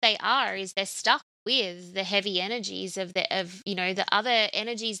what they are is they're stuck with the heavy energies of the other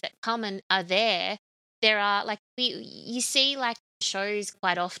energies that come and are there. There are you see like shows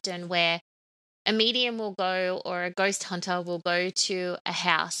quite often where a medium will go or a ghost hunter will go to a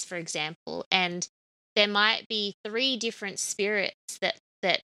house, for example, and there might be 3 different spirits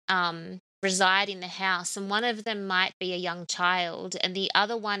that reside in the house, and one of them might be a young child, and the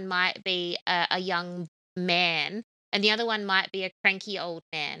other one might be a young man, and the other one might be a cranky old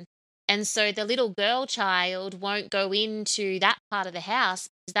man. And so the little girl child won't go into that part of the house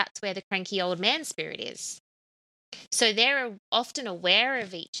because that's where the cranky old man spirit is. So they're often aware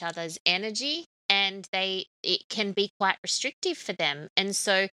of each other's energy, and it can be quite restrictive for them. And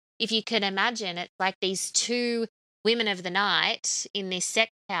so if you can imagine, it's like these two women of the night in this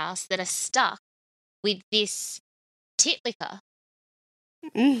sex house that are stuck with this titlicker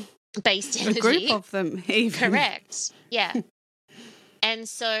Mm. based A group energy. of them, even. Correct. Yeah. And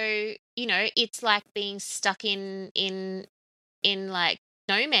so, it's like being stuck in like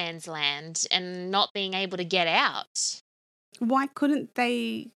no man's land and not being able to get out. Why couldn't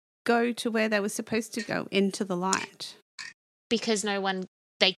they go to where they were supposed to go, into the light? Because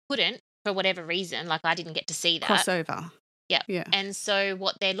they couldn't, for whatever reason. Like, I didn't get to see that. Crossover. Yeah. Yeah. And so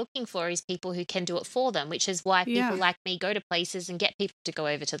what they're looking for is people who can do it for them, which is why people like me go to places and get people to go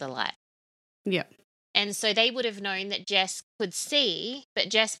over to the light. Yeah. And so they would have known that Jess could see, but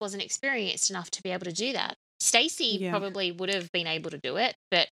Jess wasn't experienced enough to be able to do that. Stacey probably would have been able to do it,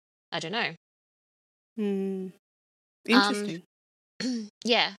 but I don't know. Interesting.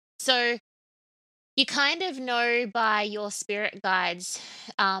 Yeah. So you kind of know by your spirit guides,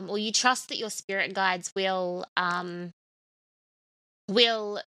 or you trust that your spirit guides will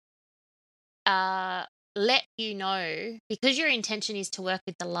let you know, because your intention is to work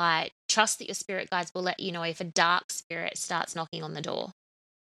with the light. Trust that your spirit guides will let you know if a dark spirit starts knocking on the door.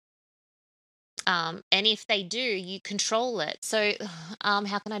 And if they do, you control it. So, how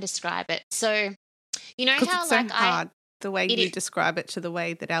can I describe it? So, you know how it's so like hard the way you is. describe it to the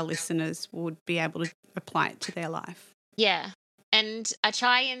way that our listeners would be able to apply it to their life. Yeah. And I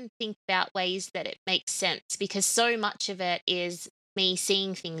try and think about ways that it makes sense, because so much of it is me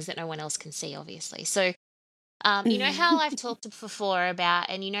seeing things that no one else can see, obviously. So, you know how I've talked before about,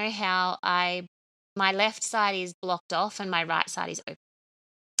 and you know how my left side is blocked off and my right side is open.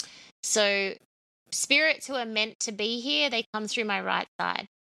 So spirits who are meant to be here, they come through my right side.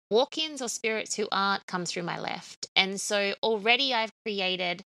 Walk-ins or spirits who aren't come through my left. And so already I've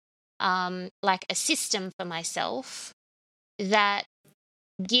created like a system for myself that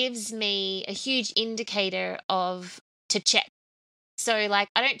gives me a huge indicator to check. So like,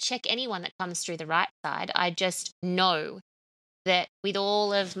 I don't check anyone that comes through the right side. I just know that with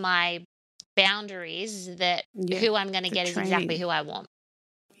all of my boundaries that who I'm going to get is exactly who I want.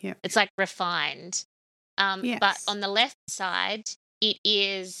 Yeah. It's like refined. Yes. But on the left side, it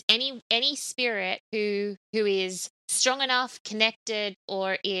is any spirit who is strong enough, connected,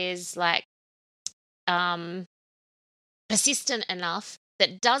 or is like persistent enough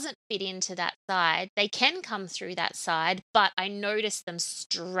that doesn't fit into that side. They can come through that side, but I notice them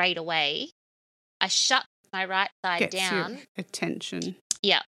straight away. I shut my right side down. Your attention.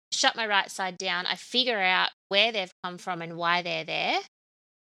 Yeah. Shut my right side down. I figure out where they've come from and why they're there.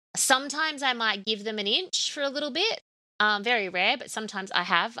 Sometimes I might give them an inch for a little bit. Very rare, but sometimes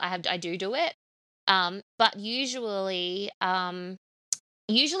I do it. But usually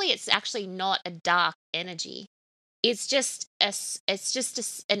it's actually not a dark energy. It's just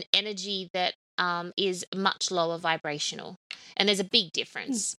an energy that is much lower vibrational, and there's a big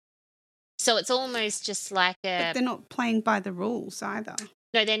difference. So it's almost just like But they're not playing by the rules either.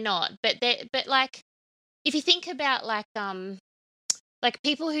 No, they're not. But like, if you think about like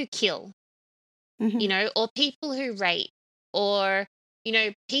people who kill, or people who rape, or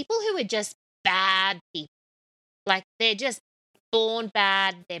people who are just bad people, like they're just born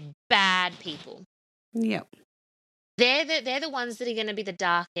bad, they're bad people. Yep. They're the ones that are going to be the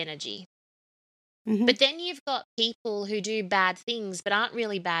dark energy. But then you've got people who do bad things but aren't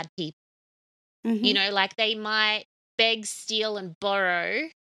really bad people. Like they might beg, steal, and borrow.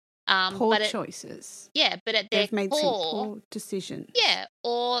 Poor choices. Yeah, but at their they've made core, some poor decisions. Yeah,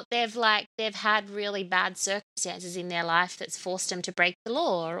 or they've had really bad circumstances in their life that's forced them to break the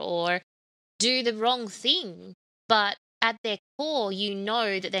law or do the wrong thing. But at their core, you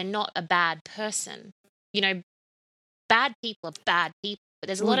know that they're not a bad person. Bad people are bad people. But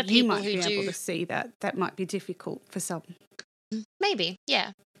there's a lot of people who do. You might be able to see that. That might be difficult for some. Maybe,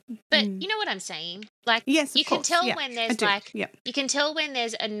 yeah. But you know what I'm saying? Like, yes, you can tell when there's you can tell when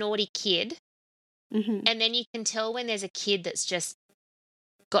there's a naughty kid, and then you can tell when there's a kid that's just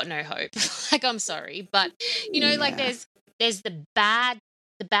got no hope. Like, I'm sorry, but like there's the bad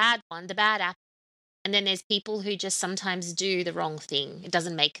one, the bad apple, and then there's people who just sometimes do the wrong thing. It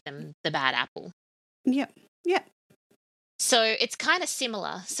doesn't make them the bad apple. Yep. So it's kind of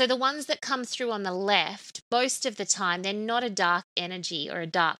similar. So the ones that come through on the left, most of the time, they're not a dark energy or a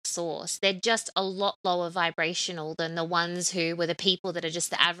dark source. They're just a lot lower vibrational than the ones who were the people that are just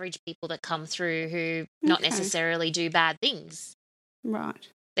the average people that come through who not necessarily do bad things. Right.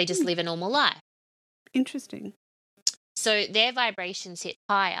 They just live a normal life. Interesting. So their vibrations hit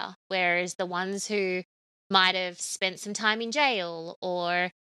higher, whereas the ones who might have spent some time in jail or,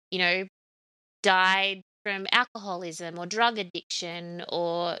 you know, died from alcoholism or drug addiction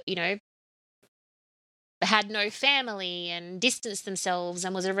or, you know, had no family and distanced themselves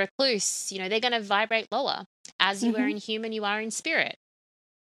and was a recluse, you know, they're going to vibrate lower. As you are in human, you are in spirit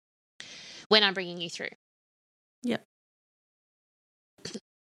when I'm bringing you through. Yep.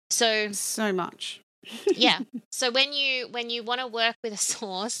 So much. yeah. So when you want to work with a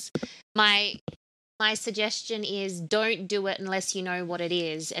source, my suggestion is don't do it unless you know what it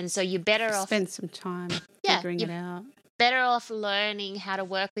is. And so you're better off spend some time figuring it out. Better off learning how to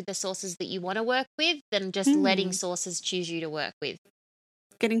work with the sources that you want to work with than just letting sources choose you to work with.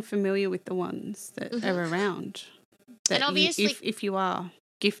 Getting familiar with the ones that are around. And obviously, if you are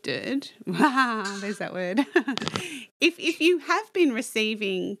gifted, there's that word. if you have been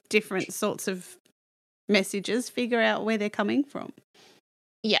receiving different sorts of messages, figure out where they're coming from.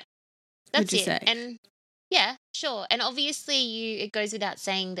 Yeah, that's it. Say? And yeah, sure. And obviously, it goes without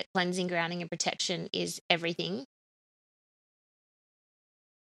saying that cleansing, grounding, and protection is everything.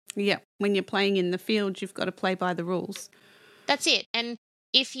 Yeah, when you're playing in the field, you've got to play by the rules. That's it. And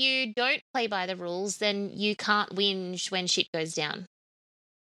if you don't play by the rules, then you can't whinge when shit goes down.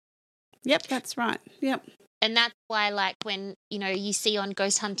 Yep, that's right. Yep. And that's why, like, when, you know, you see on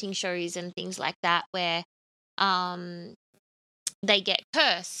ghost hunting shows and things like that where they get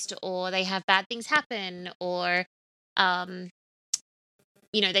cursed or they have bad things happen or,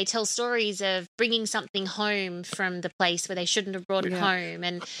 you know, they tell stories of bringing something home from the place where they shouldn't have brought it home,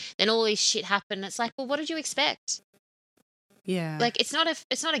 and then all this shit happened. It's like, well, what did you expect? Yeah. Like, it's not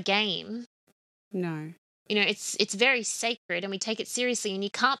a game. No. You know, it's very sacred and we take it seriously, and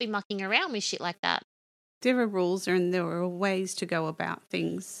you can't be mucking around with shit like that. There are rules and there are ways to go about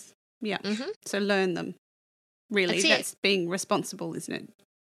things. Yeah. So learn them. Really, that's being responsible, isn't it?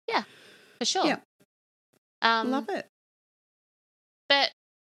 Yeah, for sure. Yeah. Love it. But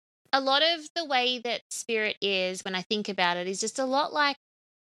a lot of the way that spirit is, when I think about it, is just a lot like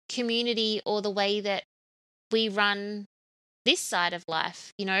community or the way that we run this side of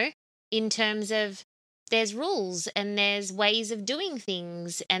life, you know, in terms of there's rules and there's ways of doing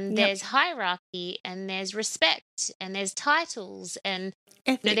things and there's hierarchy and there's respect and there's titles and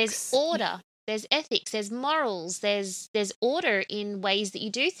ethics. You know, there's order, there's ethics, there's morals, there's order in ways that you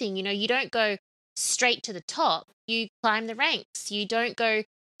do things. You know, you don't go straight to the top. You climb the ranks. You don't go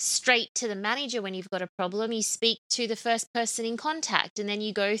straight to the manager when you've got a problem. You speak to the first person in contact and then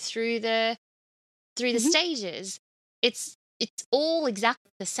you go through the stages. It's all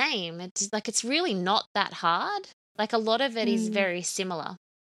exactly the same. It's like, it's really not that hard. Like, a lot of it is very similar.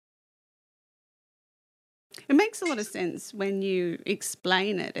 It makes a lot of sense when you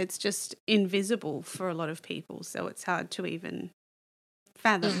explain it. It's just invisible for a lot of people, so it's hard to even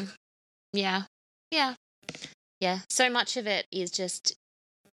fathom. Yeah. So much of it is just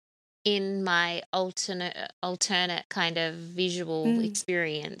in my alternate kind of visual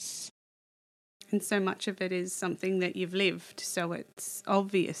experience. And so much of it is something that you've lived, so it's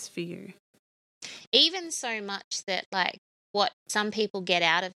obvious for you. Even so much that, like, what some people get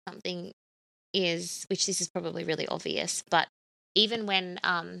out of something is, which this is probably really obvious, but even when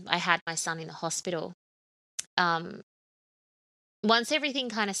I had my son in the hospital, once everything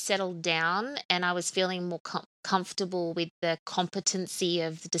kind of settled down and I was feeling more comfortable with the competency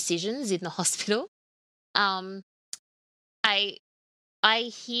of the decisions in the hospital, I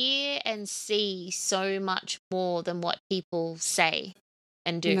hear and see so much more than what people say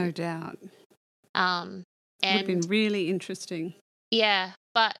and do. No doubt. And it would have been really interesting. Yeah,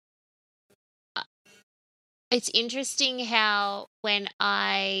 but it's interesting how when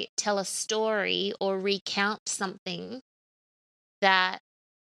I tell a story or recount something that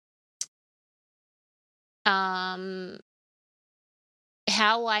how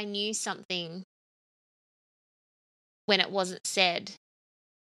I knew something when it wasn't said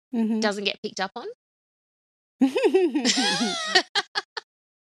doesn't get picked up on.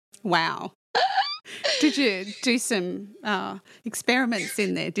 Wow. Did you do some experiments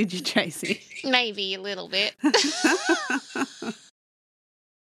in there, did you, Tracy? Maybe a little bit.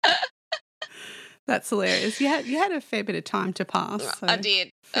 That's hilarious. You had a fair bit of time to pass. So I did.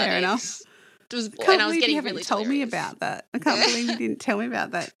 Fair enough. And I was getting you haven't really told me about that. I can't believe you didn't tell me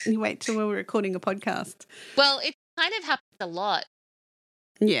about that. You wait till we're recording a podcast. Well, it kind of happens a lot.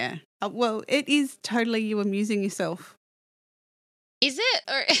 Yeah. Well, it is totally you amusing yourself. Is it?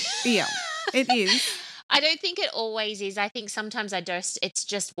 Or yeah, it is. I don't think it always is. I think sometimes it's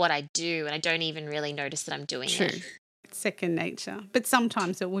just what I do and I don't even really notice that I'm doing True. it. It's second nature. But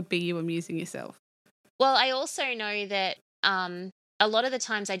sometimes it would be you amusing yourself. Well, I also know that a lot of the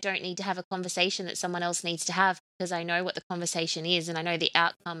times I don't need to have a conversation that someone else needs to have because I know what the conversation is and I know the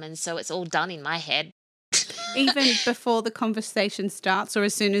outcome, and so it's all done in my head. Even before the conversation starts or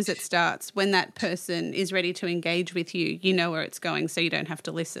as soon as it starts, when that person is ready to engage with you, you know where it's going, so you don't have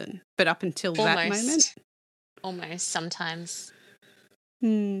to listen. But up until that moment? Almost, sometimes.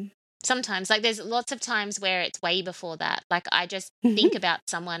 Hmm. Sometimes, like there's lots of times where it's way before that. Like I just think about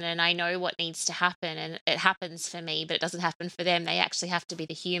someone and I know what needs to happen and it happens for me, but it doesn't happen for them. They actually have to be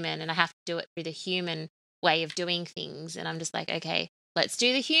the human and I have to do it through the human way of doing things. And I'm just like, okay, let's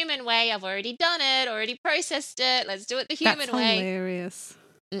do the human way. I've already done it, already processed it. Let's do it the human That's way. Hilarious.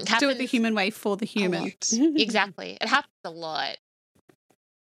 It do it the human way for the human. Exactly. It happens a lot.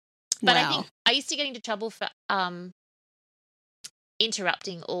 But I think I used to get into trouble for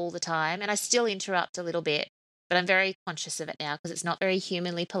interrupting all the time, and I still interrupt a little bit, but I'm very conscious of it now because it's not very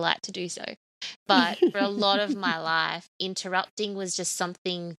humanly polite to do so. But for a lot of my life, interrupting was just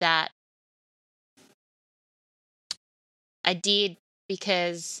something that I did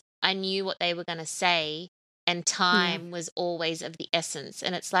because I knew what they were going to say, and time was always of the essence.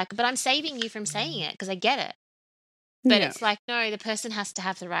 And it's like, but I'm saving you from saying it because I get it. But it's like, no, the person has to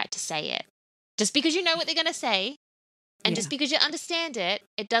have the right to say it. Just because you know what they're going to say, and just because you understand it,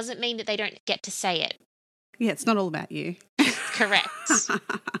 it doesn't mean that they don't get to say it. Yeah, it's not all about you. Correct.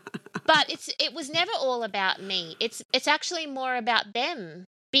 But it was never all about me. It's actually more about them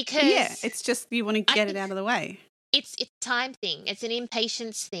because it's just you want to get it out of the way. It's a time thing. It's an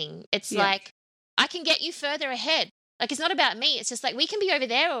impatience thing. It's like I can get you further ahead. Like it's not about me. It's just like we can be over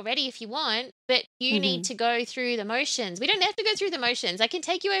there already if you want, but you need to go through the motions. We don't have to go through the motions. I can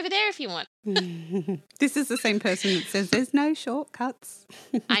take you over there if you want. This is the same person that says there's no shortcuts.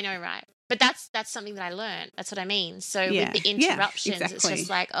 I know, right? But that's something that I learned. That's what I mean. So with the interruptions, it's just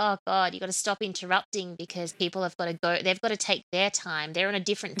like, oh God, you got to stop interrupting because people have got to go. They've got to take their time. They're on a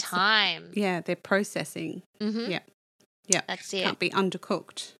different time. They're processing. Mm-hmm. Yeah. That's it. Can't be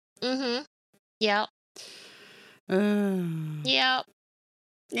undercooked. Mm-hmm. Yeah. Yeah.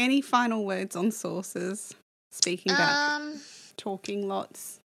 Any final words on sauces? Speaking about talking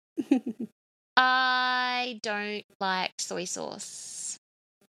lots. I don't like soy sauce.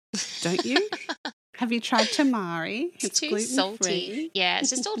 Don't you? Have you tried tamari? It's too salty. Yeah,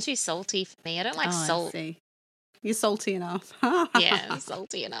 it's just all too salty for me. I don't like salt. I see. You're salty enough. Yeah, I'm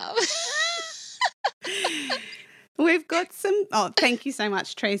salty enough. We've got some... Oh, thank you so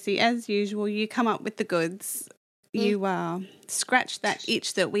much, Tracy. As usual, you come up with the goods. You scratch that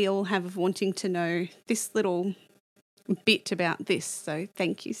itch that we all have of wanting to know this little bit about this. So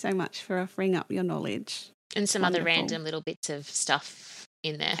thank you so much for offering up your knowledge. And some other random little bits of stuff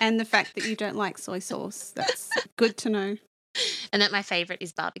in there. And the fact that you don't like soy sauce. That's good to know. And that my favourite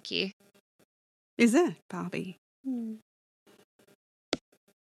is barbecue. Is it? Barbie.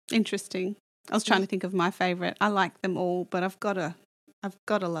 Interesting. I was trying to think of my favourite. I like them all, but I've got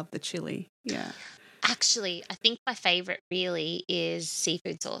to love the chili. Yeah. Actually, I think my favourite really is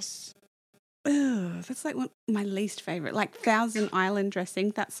seafood sauce. Oh, that's like my least favourite, like Thousand Island dressing,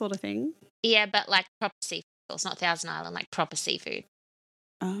 that sort of thing. Yeah, but like proper seafood sauce, not Thousand Island, like proper seafood.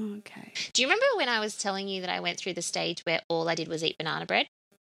 Oh, okay. Do you remember when I was telling you that I went through the stage where all I did was eat banana bread?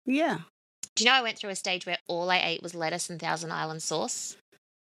 Yeah. Do you know I went through a stage where all I ate was lettuce and Thousand Island sauce?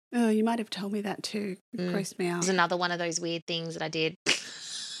 Oh, you might have told me that too. It grossed me out. It was another one of those weird things that I did.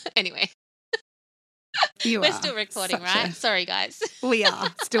 Anyway. We're still recording, right? Sorry, guys. We are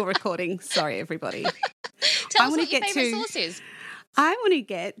still recording. Sorry, everybody. Tell us what your favourite sauce is. I want to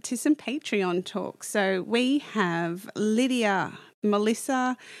get to some Patreon talk. So we have Lydia,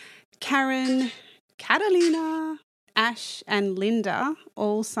 Melissa, Karen, Catalina, Ash and Linda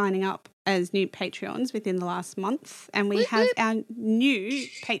all signing up as new Patreons within the last month. And we have our new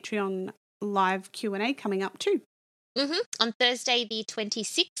Patreon live Q&A coming up too. On Thursday the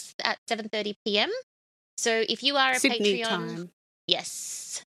 26th at 7:30 p.m. So if you are a Sydney Patreon... time.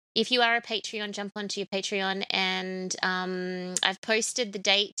 Yes. If you are a Patreon, jump onto your Patreon and I've posted the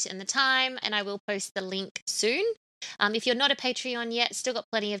date and the time and I will post the link soon. If you're not a Patreon yet, still got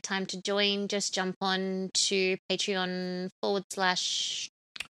plenty of time to join. Just jump on to Patreon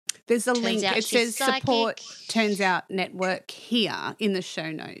 / There's a link. It says support Turns Out Network here in the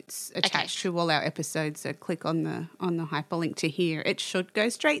show notes attached to all our episodes. So click on the hyperlink to here. It should go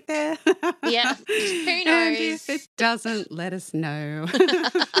straight there. Yeah. Who knows? And if it doesn't, let us know.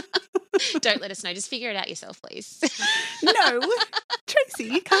 Don't let us know. Just figure it out yourself, please. No, Tracy,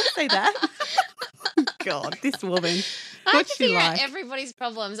 you can't say that. God, this woman. I have to What's she figure out like? everybody's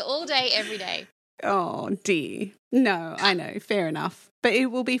problems all day, every day. Oh, dear. No, I know. Fair enough. But it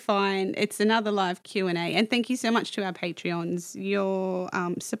will be fine. It's another live Q&A. And thank you so much to our Patreons. Your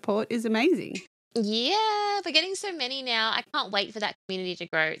support is amazing. Yeah, we're getting so many now. I can't wait for that community to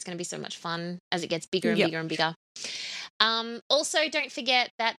grow. It's going to be so much fun as it gets bigger and Yep. bigger and bigger. Also, don't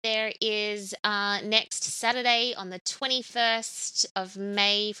forget that there is next Saturday on the 21st of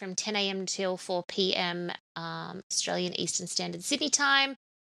May from 10 a.m. till 4 p.m. Australian Eastern Standard Sydney time.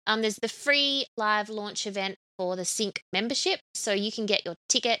 There's the free live launch event for the Sync membership. So you can get your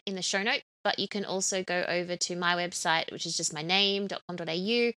ticket in the show notes, but you can also go over to my website, which is just my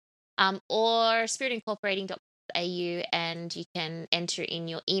name.com.au. Or spiritincorporating.au, and you can enter in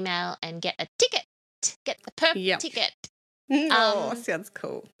your email and get a ticket. Get the perfect ticket. Sounds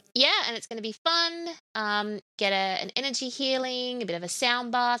cool. Yeah, and it's going to be fun. Get an energy healing, a bit of a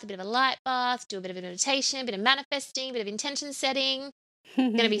sound bath, a bit of a light bath, do a bit of meditation, a bit of manifesting, a bit of intention setting. It's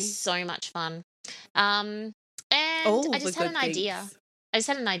going to be so much fun. And I just had an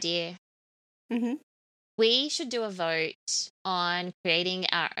idea. Mm-hmm. We should do a vote on creating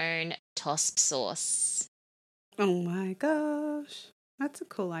our own TOSP sauce. Oh my gosh. That's a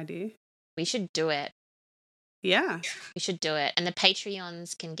cool idea. We should do it. Yeah. We should do it. And the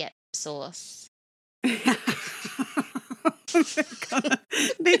Patreons can get sauce. They're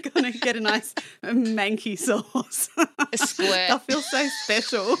gonna get a nice manky sauce. A squirt. They'll feel so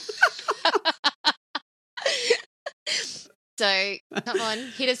special. So, come on,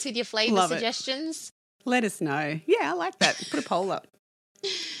 hit us with your flavour suggestions. Let us know. Yeah, I like that. Put a poll up.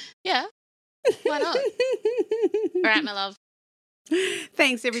 Yeah. Why not? All right, my love.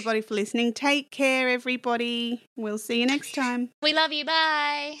 Thanks, everybody, for listening. Take care, everybody. We'll see you next time. We love you.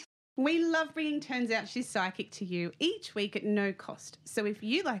 Bye. We love bringing Turns Out She's Psychic to you each week at no cost. So if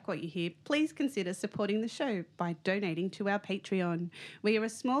you like what you hear, please consider supporting the show by donating to our Patreon. We are a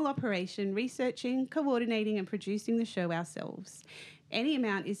small operation researching, coordinating and producing the show ourselves. Any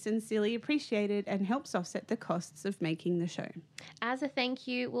amount is sincerely appreciated and helps offset the costs of making the show. As a thank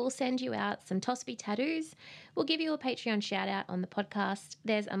you, we'll send you out some Tosby tattoos. We'll give you a Patreon shout out on the podcast.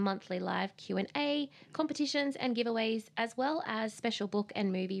 There's a monthly live Q&A, competitions and giveaways, as well as special book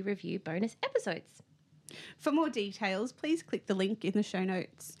and movie review bonus episodes. For more details, please click the link in the show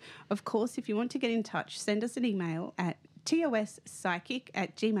notes. Of course, if you want to get in touch, send us an email at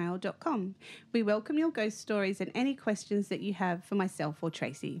tospsychic@gmail.com. We welcome your ghost stories and any questions that you have for myself or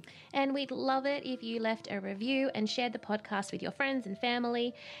Tracy. And we'd love it if you left a review and shared the podcast with your friends and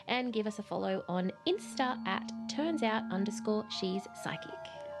family, and give us a follow on Insta at turns out_she's psychic.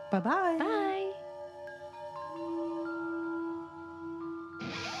 Bye-bye. Bye.